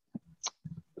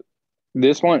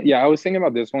 this one, yeah, I was thinking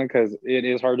about this one because it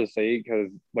is hard to say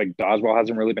because like dodgeball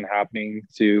hasn't really been happening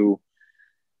to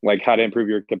like how to improve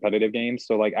your competitive games.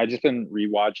 So like I just been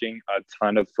rewatching a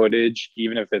ton of footage,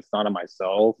 even if it's not on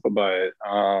myself, but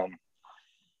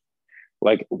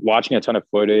like watching a ton of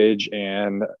footage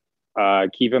and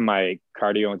keeping my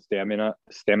cardio and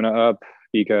stamina up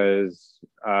because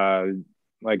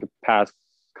like past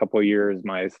couple of years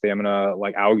my stamina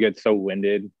like I would get so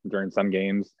winded during some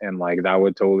games and like that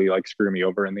would totally like screw me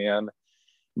over in the end.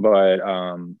 But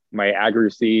my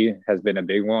accuracy has been a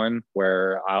big one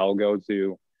where I'll go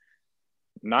to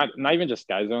not even just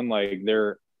Sky Zone, like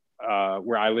there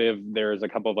where I live, there's a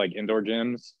couple of like indoor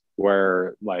gyms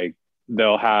where like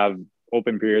they'll have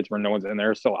open periods where no one's in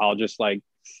there. So I'll just like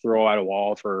throw out a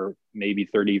wall for maybe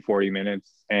 30, 40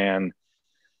 minutes and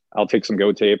I'll take some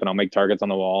go tape and I'll make targets on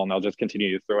the wall and I'll just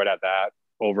continue to throw it at that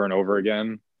over and over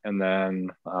again. And then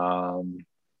I'm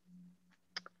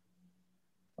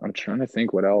trying to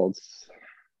think what else.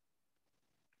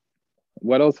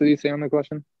 What else did he say on the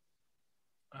question?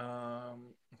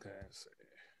 Okay, so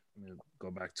let me go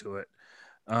back to it.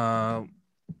 Um,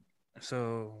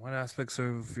 so what aspects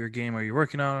of your game are you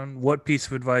working on? What piece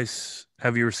of advice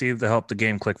have you received to help the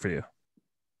game click for you?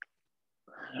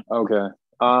 Okay.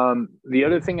 The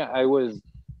other thing I was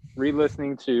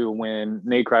re-listening to when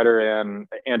Nate Kreider and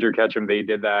Andrew Ketchum they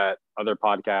did that other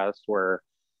podcast where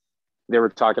they were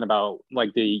talking about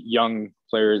like the young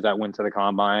players that went to the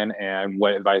combine and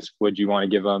what advice would you want to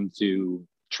give them to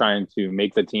trying to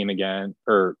make the team again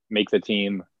or make the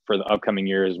team for the upcoming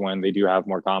years when they do have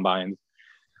more combines.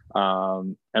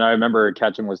 And I remember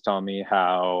Ketchum was telling me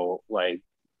how like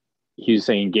he was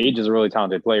saying Gaihj is a really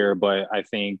talented player, but I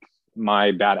think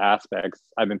my bad aspects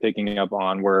I've been picking up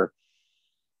on were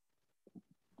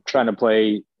trying to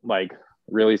play like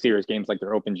really serious games like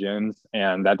they're open gyms,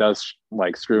 and that does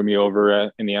like screw me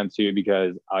over in the end too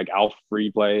because like I'll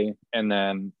free play and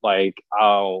then like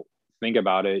I'll think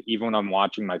about it even when I'm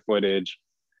watching my footage.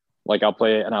 Like I'll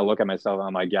play it and I look at myself and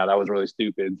I'm like, yeah, that was really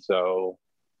stupid. So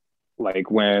like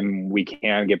when we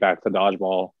can get back to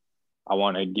dodgeball, I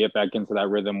want to get back into that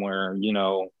rhythm where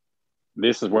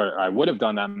this is where I would have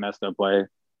done that messed up play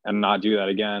and not do that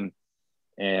again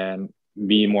and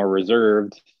be more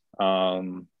reserved.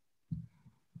 And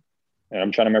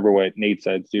I'm trying to remember what Nate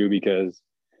said too, because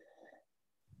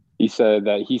he said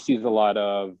that he sees a lot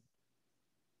of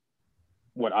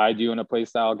what I do in a play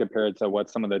style compared to what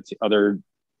some of the other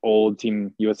old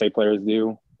Team USA players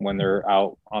do when they're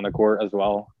out on the court as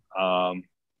well.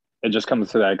 It just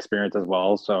comes to that experience as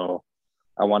well. So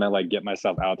I want to like get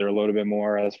myself out there a little bit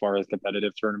more as far as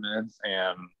competitive tournaments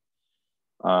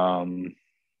and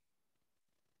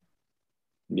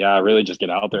yeah, really just get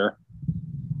out there.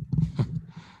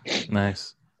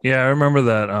 Nice. Yeah, I remember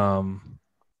that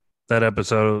that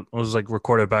episode was like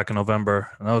recorded back in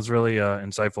November, and that was really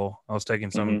insightful. I was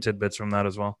taking some tidbits from that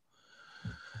as well.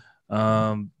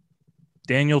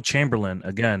 Daniel Chamberlain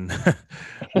again.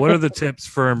 What are the tips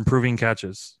for improving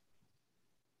catches?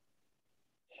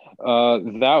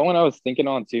 That one I was thinking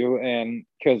on too, and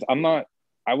because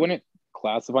I wouldn't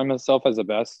classify myself as a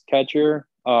best catcher.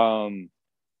 When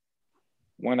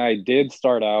I did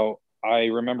start out, I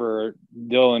remember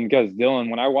Dylan because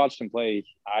Dylan, when I watched him play,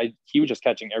 he was just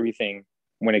catching everything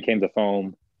when it came to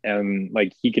foam, and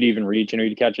like he could even reach and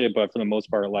he'd catch it. But for the most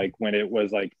part, like when it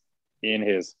was like in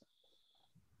his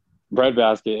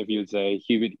breadbasket, if you would say,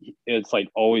 it's like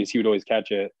always he would always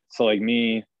catch it. So like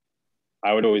me,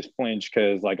 I would always flinch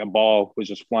because like a ball was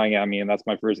just flying at me, and that's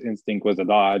my first instinct was a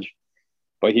dodge.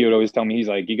 But he would always tell me, he's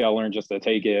like, you got to learn just to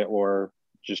take it or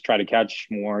just try to catch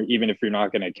more, even if you're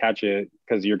not going to catch it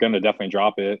because you're going to definitely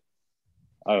drop it.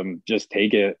 Just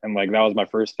take it. And like that was my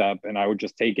first step. And I would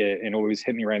just take it and always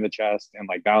hit me right in the chest and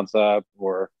like bounce up,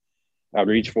 or I'd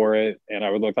reach for it and I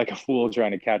would look like a fool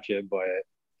trying to catch it. But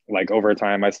like over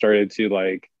time, I started to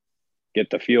like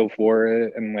get the feel for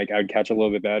it and like I'd catch a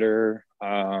little bit better.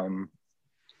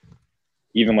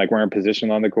 Even like we're in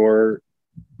position on the court,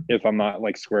 if I'm not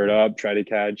like squared up, try to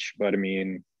catch. But I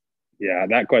mean, yeah,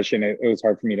 that question it was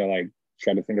hard for me to like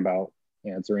try to think about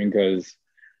answering because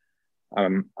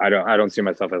I don't see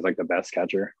myself as like the best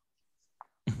catcher.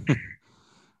 I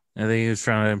think he was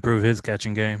trying to improve his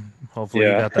catching game. Hopefully,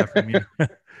 he Yeah. got that from you.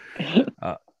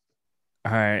 All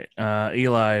right,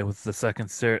 Eli, with the second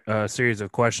series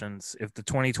of questions. If the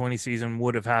 2020 season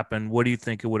would have happened, what do you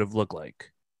think it would have looked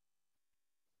like?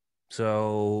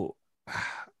 So,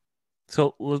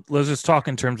 so let's just talk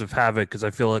in terms of Havoc because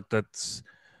I feel like that's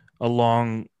a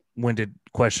long-winded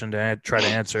question to try to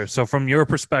answer. So, from your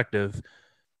perspective,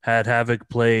 had Havoc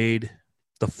played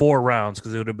the 4 rounds,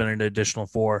 because it would have been an additional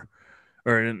 4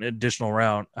 or an additional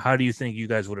round, how do you think you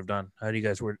guys would have done? How do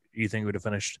you think would have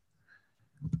finished?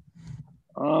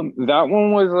 That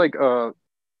one was like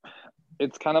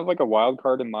it's kind of like a wild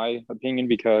card in my opinion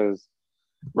because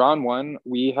round one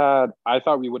I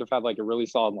thought we would have had like a really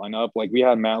solid lineup. Like we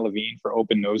had Matt Levine for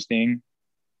open nose thing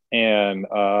and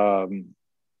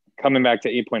coming back to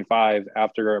 8.5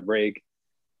 after a break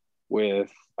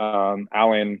with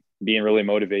Allen being really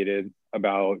motivated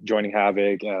about joining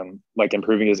Havoc and like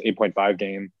improving his 8.5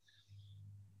 game.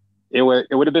 It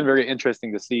would have been very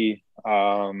interesting to see.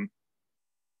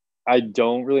 I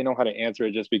don't really know how to answer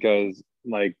it just because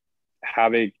like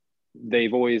Havoc,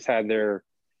 they've always had their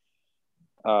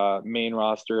main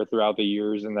roster throughout the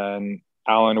years, and then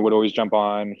Allen would always jump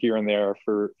on here and there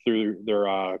through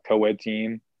their co-ed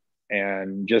team,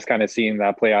 and just kind of seeing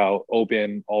that play out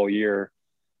open all year,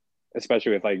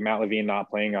 especially with like Matt Levine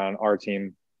not playing on our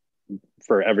team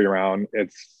for every round.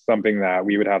 It's something that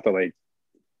we would have to like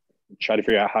try to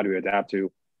figure out how to adapt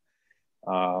to.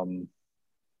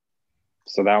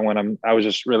 So that one, I was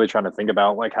just really trying to think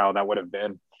about like how that would have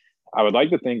been. I would like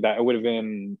to think that it would have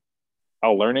been a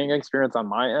learning experience on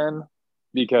my end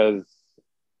because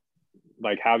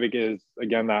like Havoc is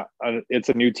again that it's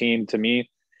a new team to me.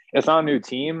 It's not a new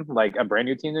team, like a brand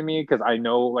new team to me, because I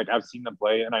know like I've seen them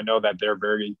play and I know that they're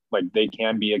very like they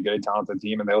can be a good talented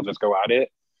team and they'll just go at it.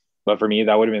 But for me,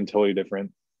 that would have been totally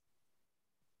different.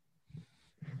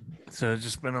 So it's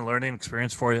just been a learning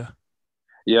experience for you.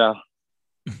 Yeah.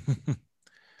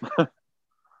 All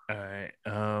right.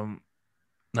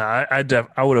 No,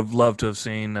 I would have loved to have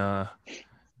seen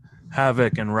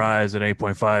Havoc and Rise at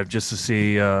 8.5 just to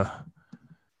see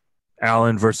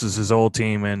Allen versus his old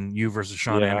team and you versus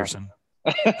Sean Yeah. Anderson.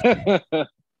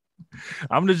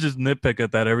 I'm gonna just nitpick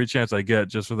at that every chance I get,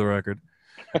 just for the record.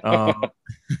 All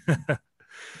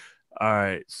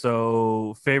right.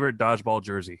 So, favorite dodgeball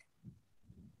jersey?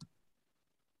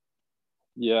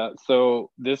 Yeah. So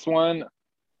this one,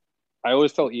 I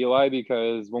always tell Eli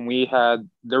because when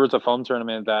there was a foam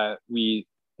tournament that we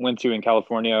went to in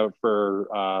California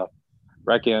for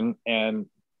Reckon, and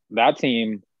that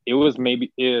team, it was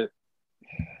maybe it.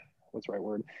 What's the right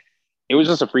word? It was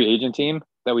just a free agent team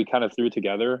that we kind of threw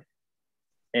together,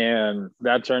 and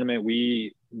that tournament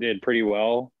we did pretty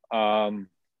well.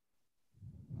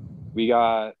 We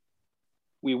got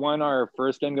we won our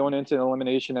first game going into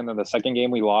elimination, and then the second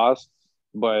game we lost,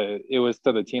 but it was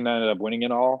to the team that ended up winning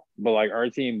it all. But like our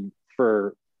team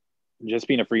for just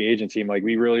being a free agent team, like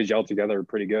we really gelled together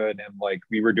pretty good, and like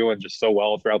we were doing just so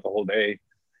well throughout the whole day.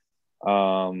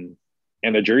 And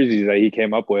the jerseys that he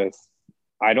came up with,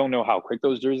 I don't know how quick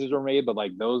those jerseys were made, but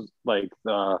like those, like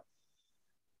the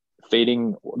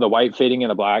white fading and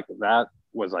the black, that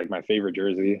was like my favorite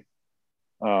jersey.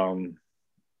 Um,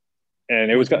 and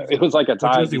it was like a What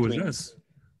tie jersey was between. this?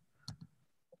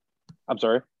 I'm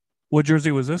sorry. What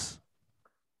jersey was this?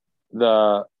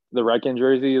 The Reckon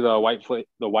jersey, the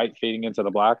white fading into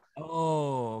the black.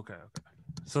 Oh, okay.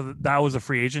 So that was a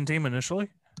free agent team initially?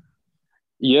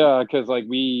 Yeah, because like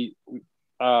they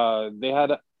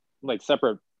had like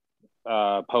separate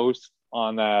posts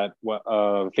on that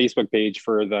Facebook page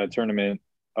for the tournament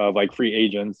of like free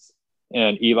agents,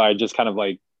 and Eli just kind of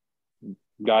like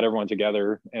got everyone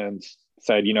together and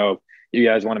said, you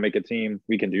guys want to make a team,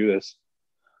 we can do this.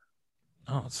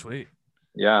 Oh, sweet.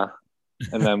 Yeah.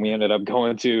 And then we ended up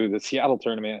going to the Seattle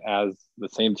tournament as the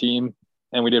same team,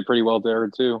 and we did pretty well there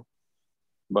too.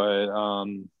 But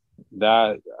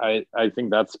that I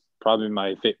think that's probably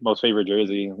my most favorite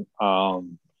jersey.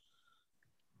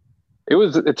 It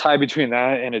was a tie between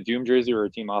that and a Doom jersey or a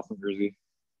Team Awesome jersey.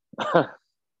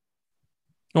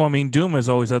 Well, I mean, Doom has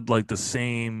always had like the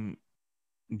same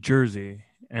jersey,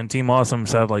 and Team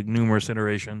Awesome's had like numerous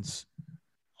iterations.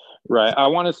 Right. I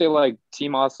want to say like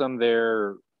Team Awesome,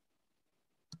 they're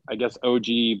I guess OG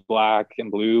black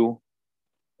and blue,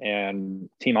 and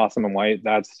Team Awesome and white.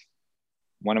 That's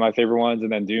one of my favorite ones.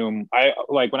 And then Doom, I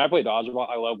like when I play dodgeball,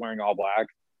 I love wearing all black.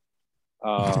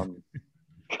 Um,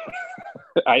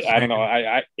 I don't know.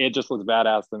 I it just looks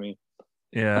badass to me.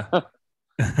 Yeah,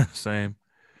 same.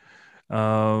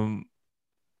 Um,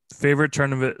 favorite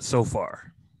tournament so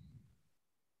far?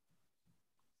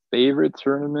 Favorite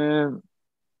tournament.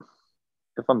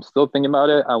 If I'm still thinking about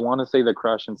it, I want to say the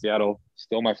Crush in Seattle.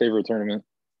 Still my favorite tournament.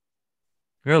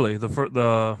 Really,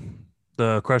 the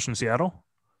crush in Seattle?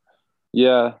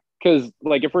 Yeah, because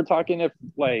like if we're talking if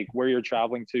like where you're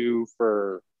traveling to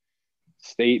for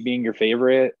state being your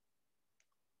favorite,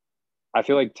 I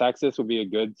feel like Texas would be a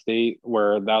good state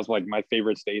where that was like my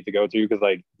favorite state to go to because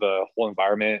like the whole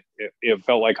environment it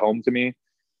felt like home to me.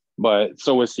 But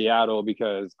so was Seattle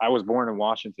because I was born in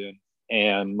Washington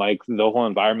and like the whole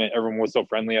environment, everyone was so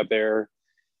friendly up there.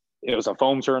 It was a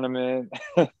foam tournament.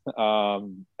 I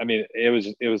mean,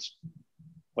 it was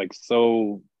like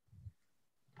so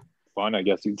fun, I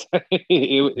guess you'd say.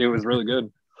 It was really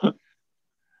good. Oh,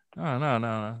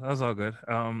 no, that's all good.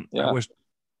 Yeah.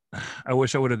 I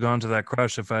wish I would have gone to that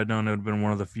crush if I'd known it would have been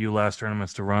one of the few last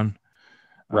tournaments to run.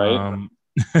 Right.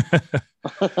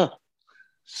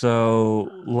 So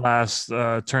last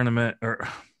tournament or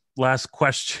last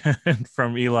question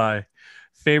from Eli.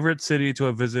 Favorite city to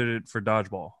have visited for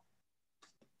dodgeball?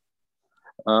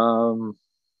 um,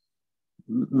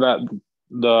 that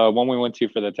the one we went to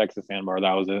for the Texas Sandbar,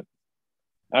 that was it.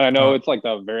 And I know Uh, it's like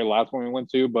the very last one we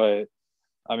went to, but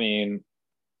I mean,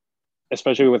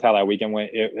 especially with how that weekend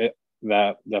went,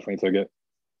 that definitely took it.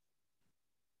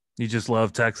 you just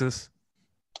love Texas?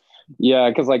 Yeah,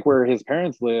 because like where his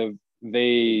parents live,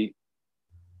 I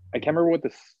can't remember what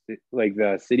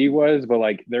the city was, but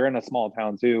like they're in a small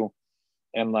town too,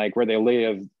 and like where they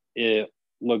live,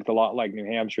 looked a lot like New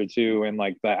Hampshire too, and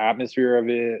like the atmosphere of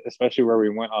it, especially where we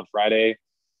went on Friday.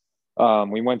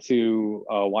 We went to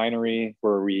a winery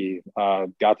where we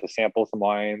got to sample some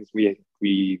wines.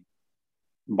 We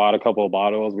bought a couple of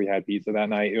bottles. We had pizza that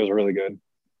night. It was really good,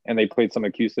 and they played some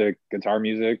acoustic guitar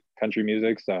music, country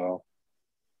music, so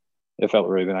it felt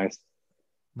really nice.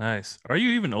 Nice. Are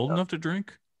you even old enough to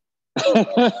drink?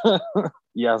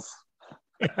 Yes.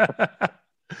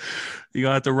 You're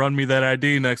gonna have to run me that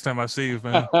ID next time I see you,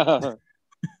 man.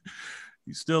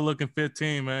 You still looking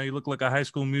 15, man. You look like a High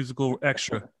School Musical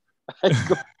extra. You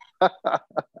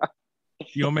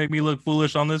gonna make me look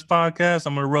foolish on this podcast?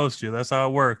 I'm gonna roast you. That's how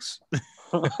it works.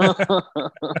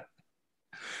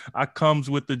 I comes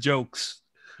with the jokes.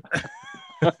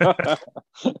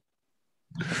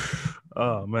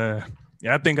 Oh man.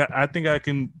 Yeah, I think I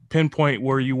can pinpoint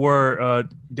where you were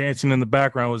dancing in the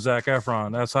background with Zac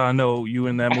Efron. That's how I know you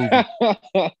in that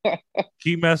movie.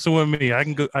 Keep messing with me. I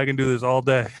can do this all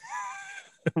day.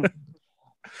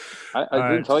 I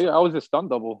didn't tell you I was a stunt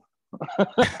double.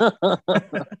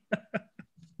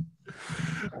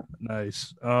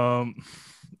 Nice.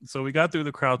 So we got through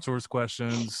the crowdsourced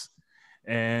questions,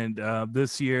 and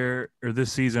this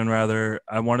season rather,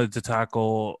 I wanted to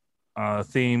tackle a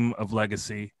theme of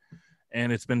legacy,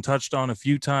 and it's been touched on a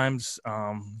few times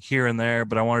here and there,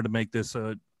 but I wanted to make this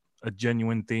a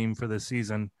genuine theme for this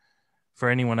season for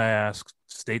anyone I ask,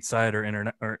 stateside or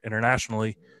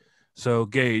internationally. So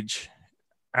Gaihj,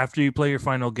 after you play your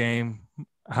final game,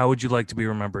 how would you like to be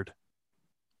remembered?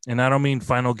 And I don't mean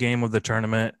final game of the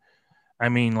tournament. I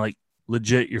mean like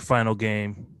legit your final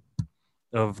game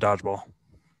of dodgeball.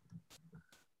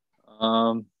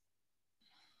 I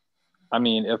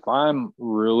mean, if I'm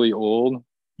really old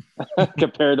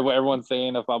compared to what everyone's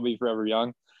saying, if I'll be forever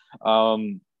young,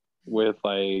 with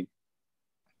like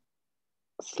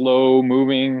slow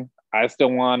moving, I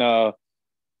still want to,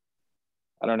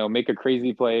 I don't know, make a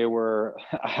crazy play where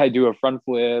I do a front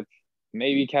flip,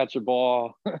 maybe catch a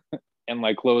ball and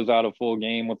like close out a full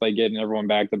game with like getting everyone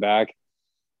back to back.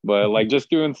 But like just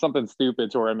doing something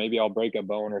stupid to where maybe I'll break a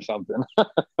bone or something.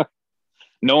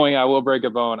 Knowing I will break a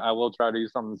bone, I will try to do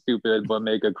something stupid, but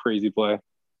make a crazy play.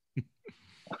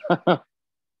 But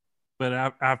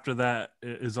after that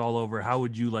is all over, how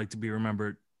would you like to be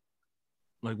remembered?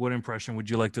 Like, what impression would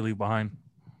you like to leave behind?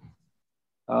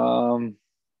 Man,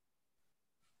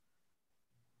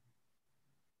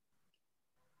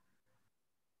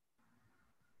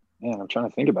 I'm trying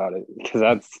to think about it because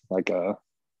that's like a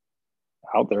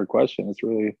out there question. It's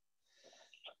really,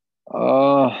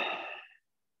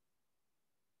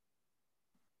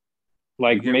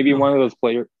 like maybe one of those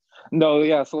players. No,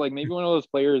 yeah. So like maybe one of those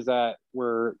players that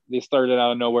were they started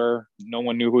out of nowhere, no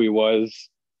one knew who he was,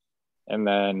 and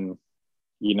then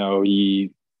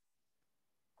he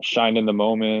shined in the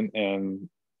moment, and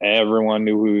everyone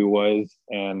knew who he was,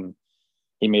 and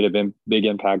he made a big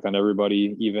impact on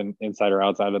everybody, even inside or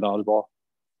outside of dodgeball.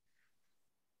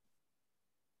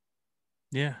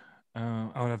 Yeah,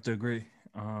 I would have to agree.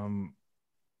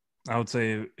 I would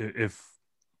say if,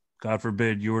 God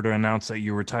forbid, you were to announce that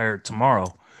you retire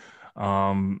tomorrow,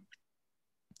 and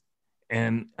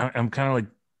I'm kind of like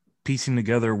piecing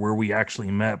together where we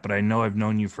actually met, but I know I've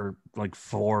known you for like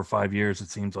 4 or 5 years. It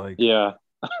seems like. Yeah.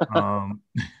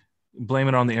 Blame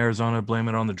it on the Arizona. Blame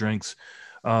it on the drinks.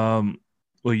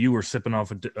 Well, you were sipping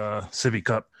off a sippy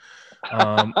cup.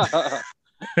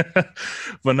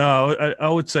 But no, I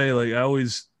would say like I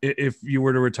always, if you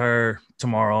were to retire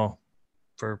tomorrow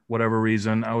for whatever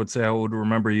reason, I would say I would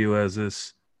remember you as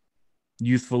this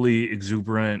youthfully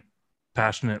exuberant,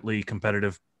 passionately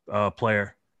competitive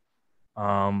player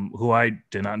who I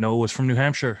did not know was from New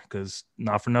Hampshire, because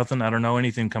not for nothing, I don't know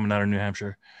anything coming out of New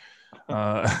Hampshire.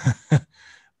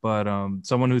 But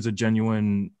someone who's a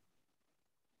genuine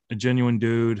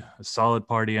dude, a solid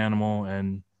party animal,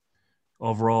 and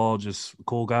overall just a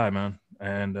cool guy, man,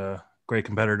 and a great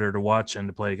competitor to watch and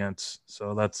to play against.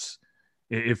 So that's,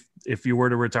 if you were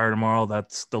to retire tomorrow,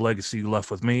 that's the legacy you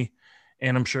left with me,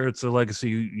 and I'm sure it's a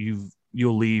legacy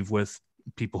you'll leave with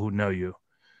people who know you.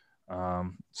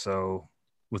 So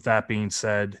with that being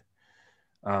said,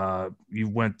 you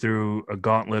went through a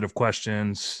gauntlet of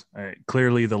questions.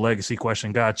 Clearly the legacy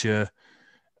question got you.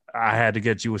 I had to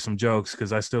get you with some jokes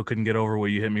because I still couldn't get over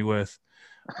what you hit me with.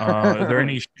 Are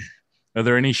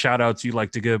there any shout outs you'd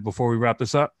like to give before we wrap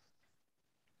this up?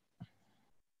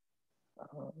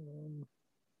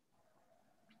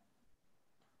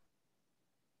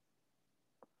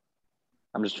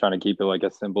 I'm just trying to keep it like a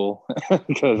simple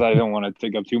because I don't want to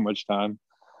take up too much time.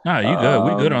 Nah, you good.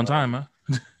 We good on time, huh?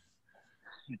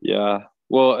 Yeah.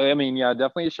 Well, I mean, yeah,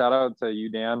 definitely a shout out to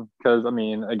you, Dan, because I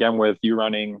mean, again, with you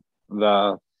running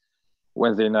the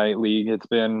Wednesday night league. It's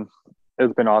been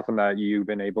awesome that you've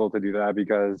been able to do that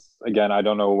because again, I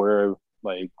don't know where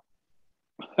like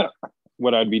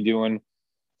what I'd be doing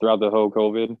throughout the whole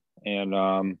COVID.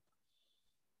 And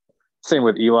same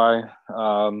with Eli.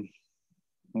 When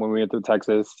we went to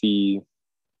Texas, he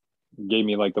gave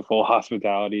me like the full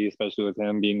hospitality, especially with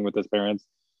him being with his parents,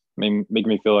 make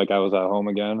me feel like I was at home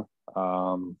again.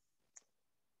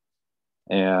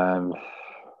 And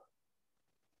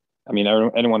I mean,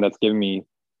 anyone that's given me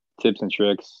tips and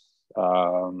tricks.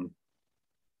 I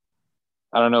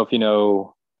don't know if you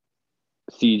know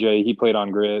CJ. He played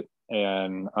on Grit,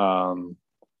 and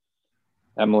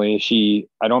Emily.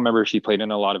 I don't remember if she played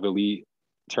in a lot of elite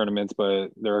tournaments, but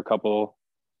there are a couple.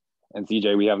 And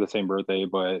CJ, we have the same birthday,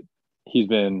 but he's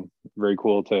been very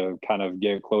cool to kind of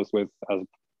get close with as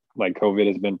like COVID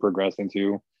has been progressing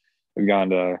too. We've gotten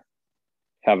to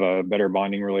have a better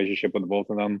bonding relationship with both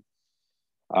of them.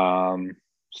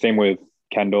 Same with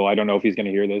Kendall. I don't know if he's going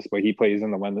to hear this, but he plays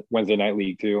in the Wednesday night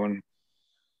league too. And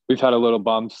we've had a little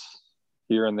bumps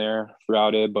here and there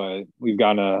throughout it, but we've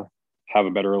gotten to have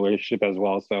a better relationship as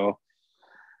well. So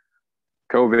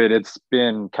COVID, it's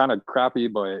been kind of crappy,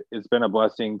 but it's been a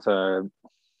blessing to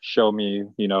show me,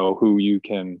 who you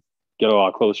can get a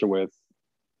lot closer with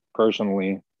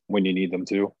personally when you need them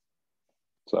to.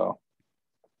 So,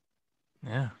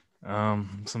 yeah,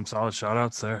 some solid shout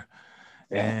outs there.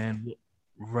 yeah. And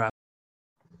wrap.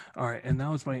 All right, and that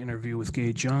was my interview with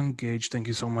Gaihj Young. Gaihj, thank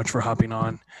you so much for hopping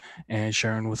on and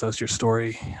sharing with us your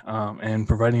story and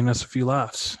providing us a few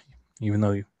laughs. Even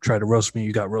though you tried to roast me,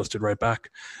 you got roasted right back.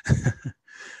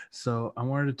 So I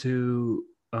wanted to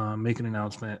make an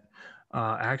announcement.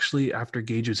 Actually, after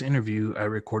Gaihj's interview, I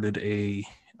recorded a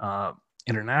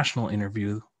international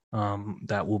interview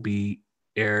that will be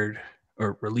aired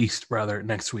or released rather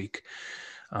next week,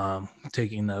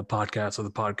 taking the podcast of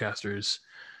the podcasters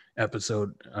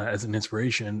episode as an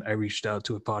inspiration. I reached out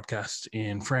to a podcast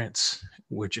in France,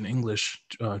 which in English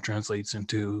translates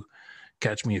into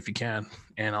Catch Me If You Can,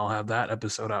 and I'll have that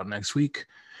episode out next week.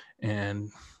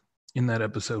 And in that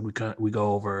episode, we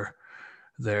go over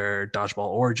their dodgeball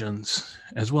origins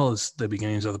as well as the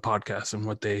beginnings of the podcast and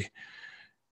what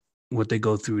they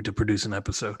go through to produce an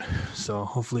episode. So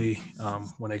hopefully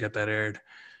when I get that aired,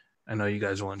 I know you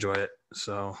guys will enjoy it.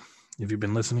 So if you've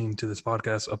been listening to this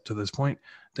podcast up to this point,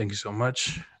 thank you so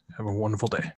much. Have a wonderful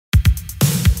day.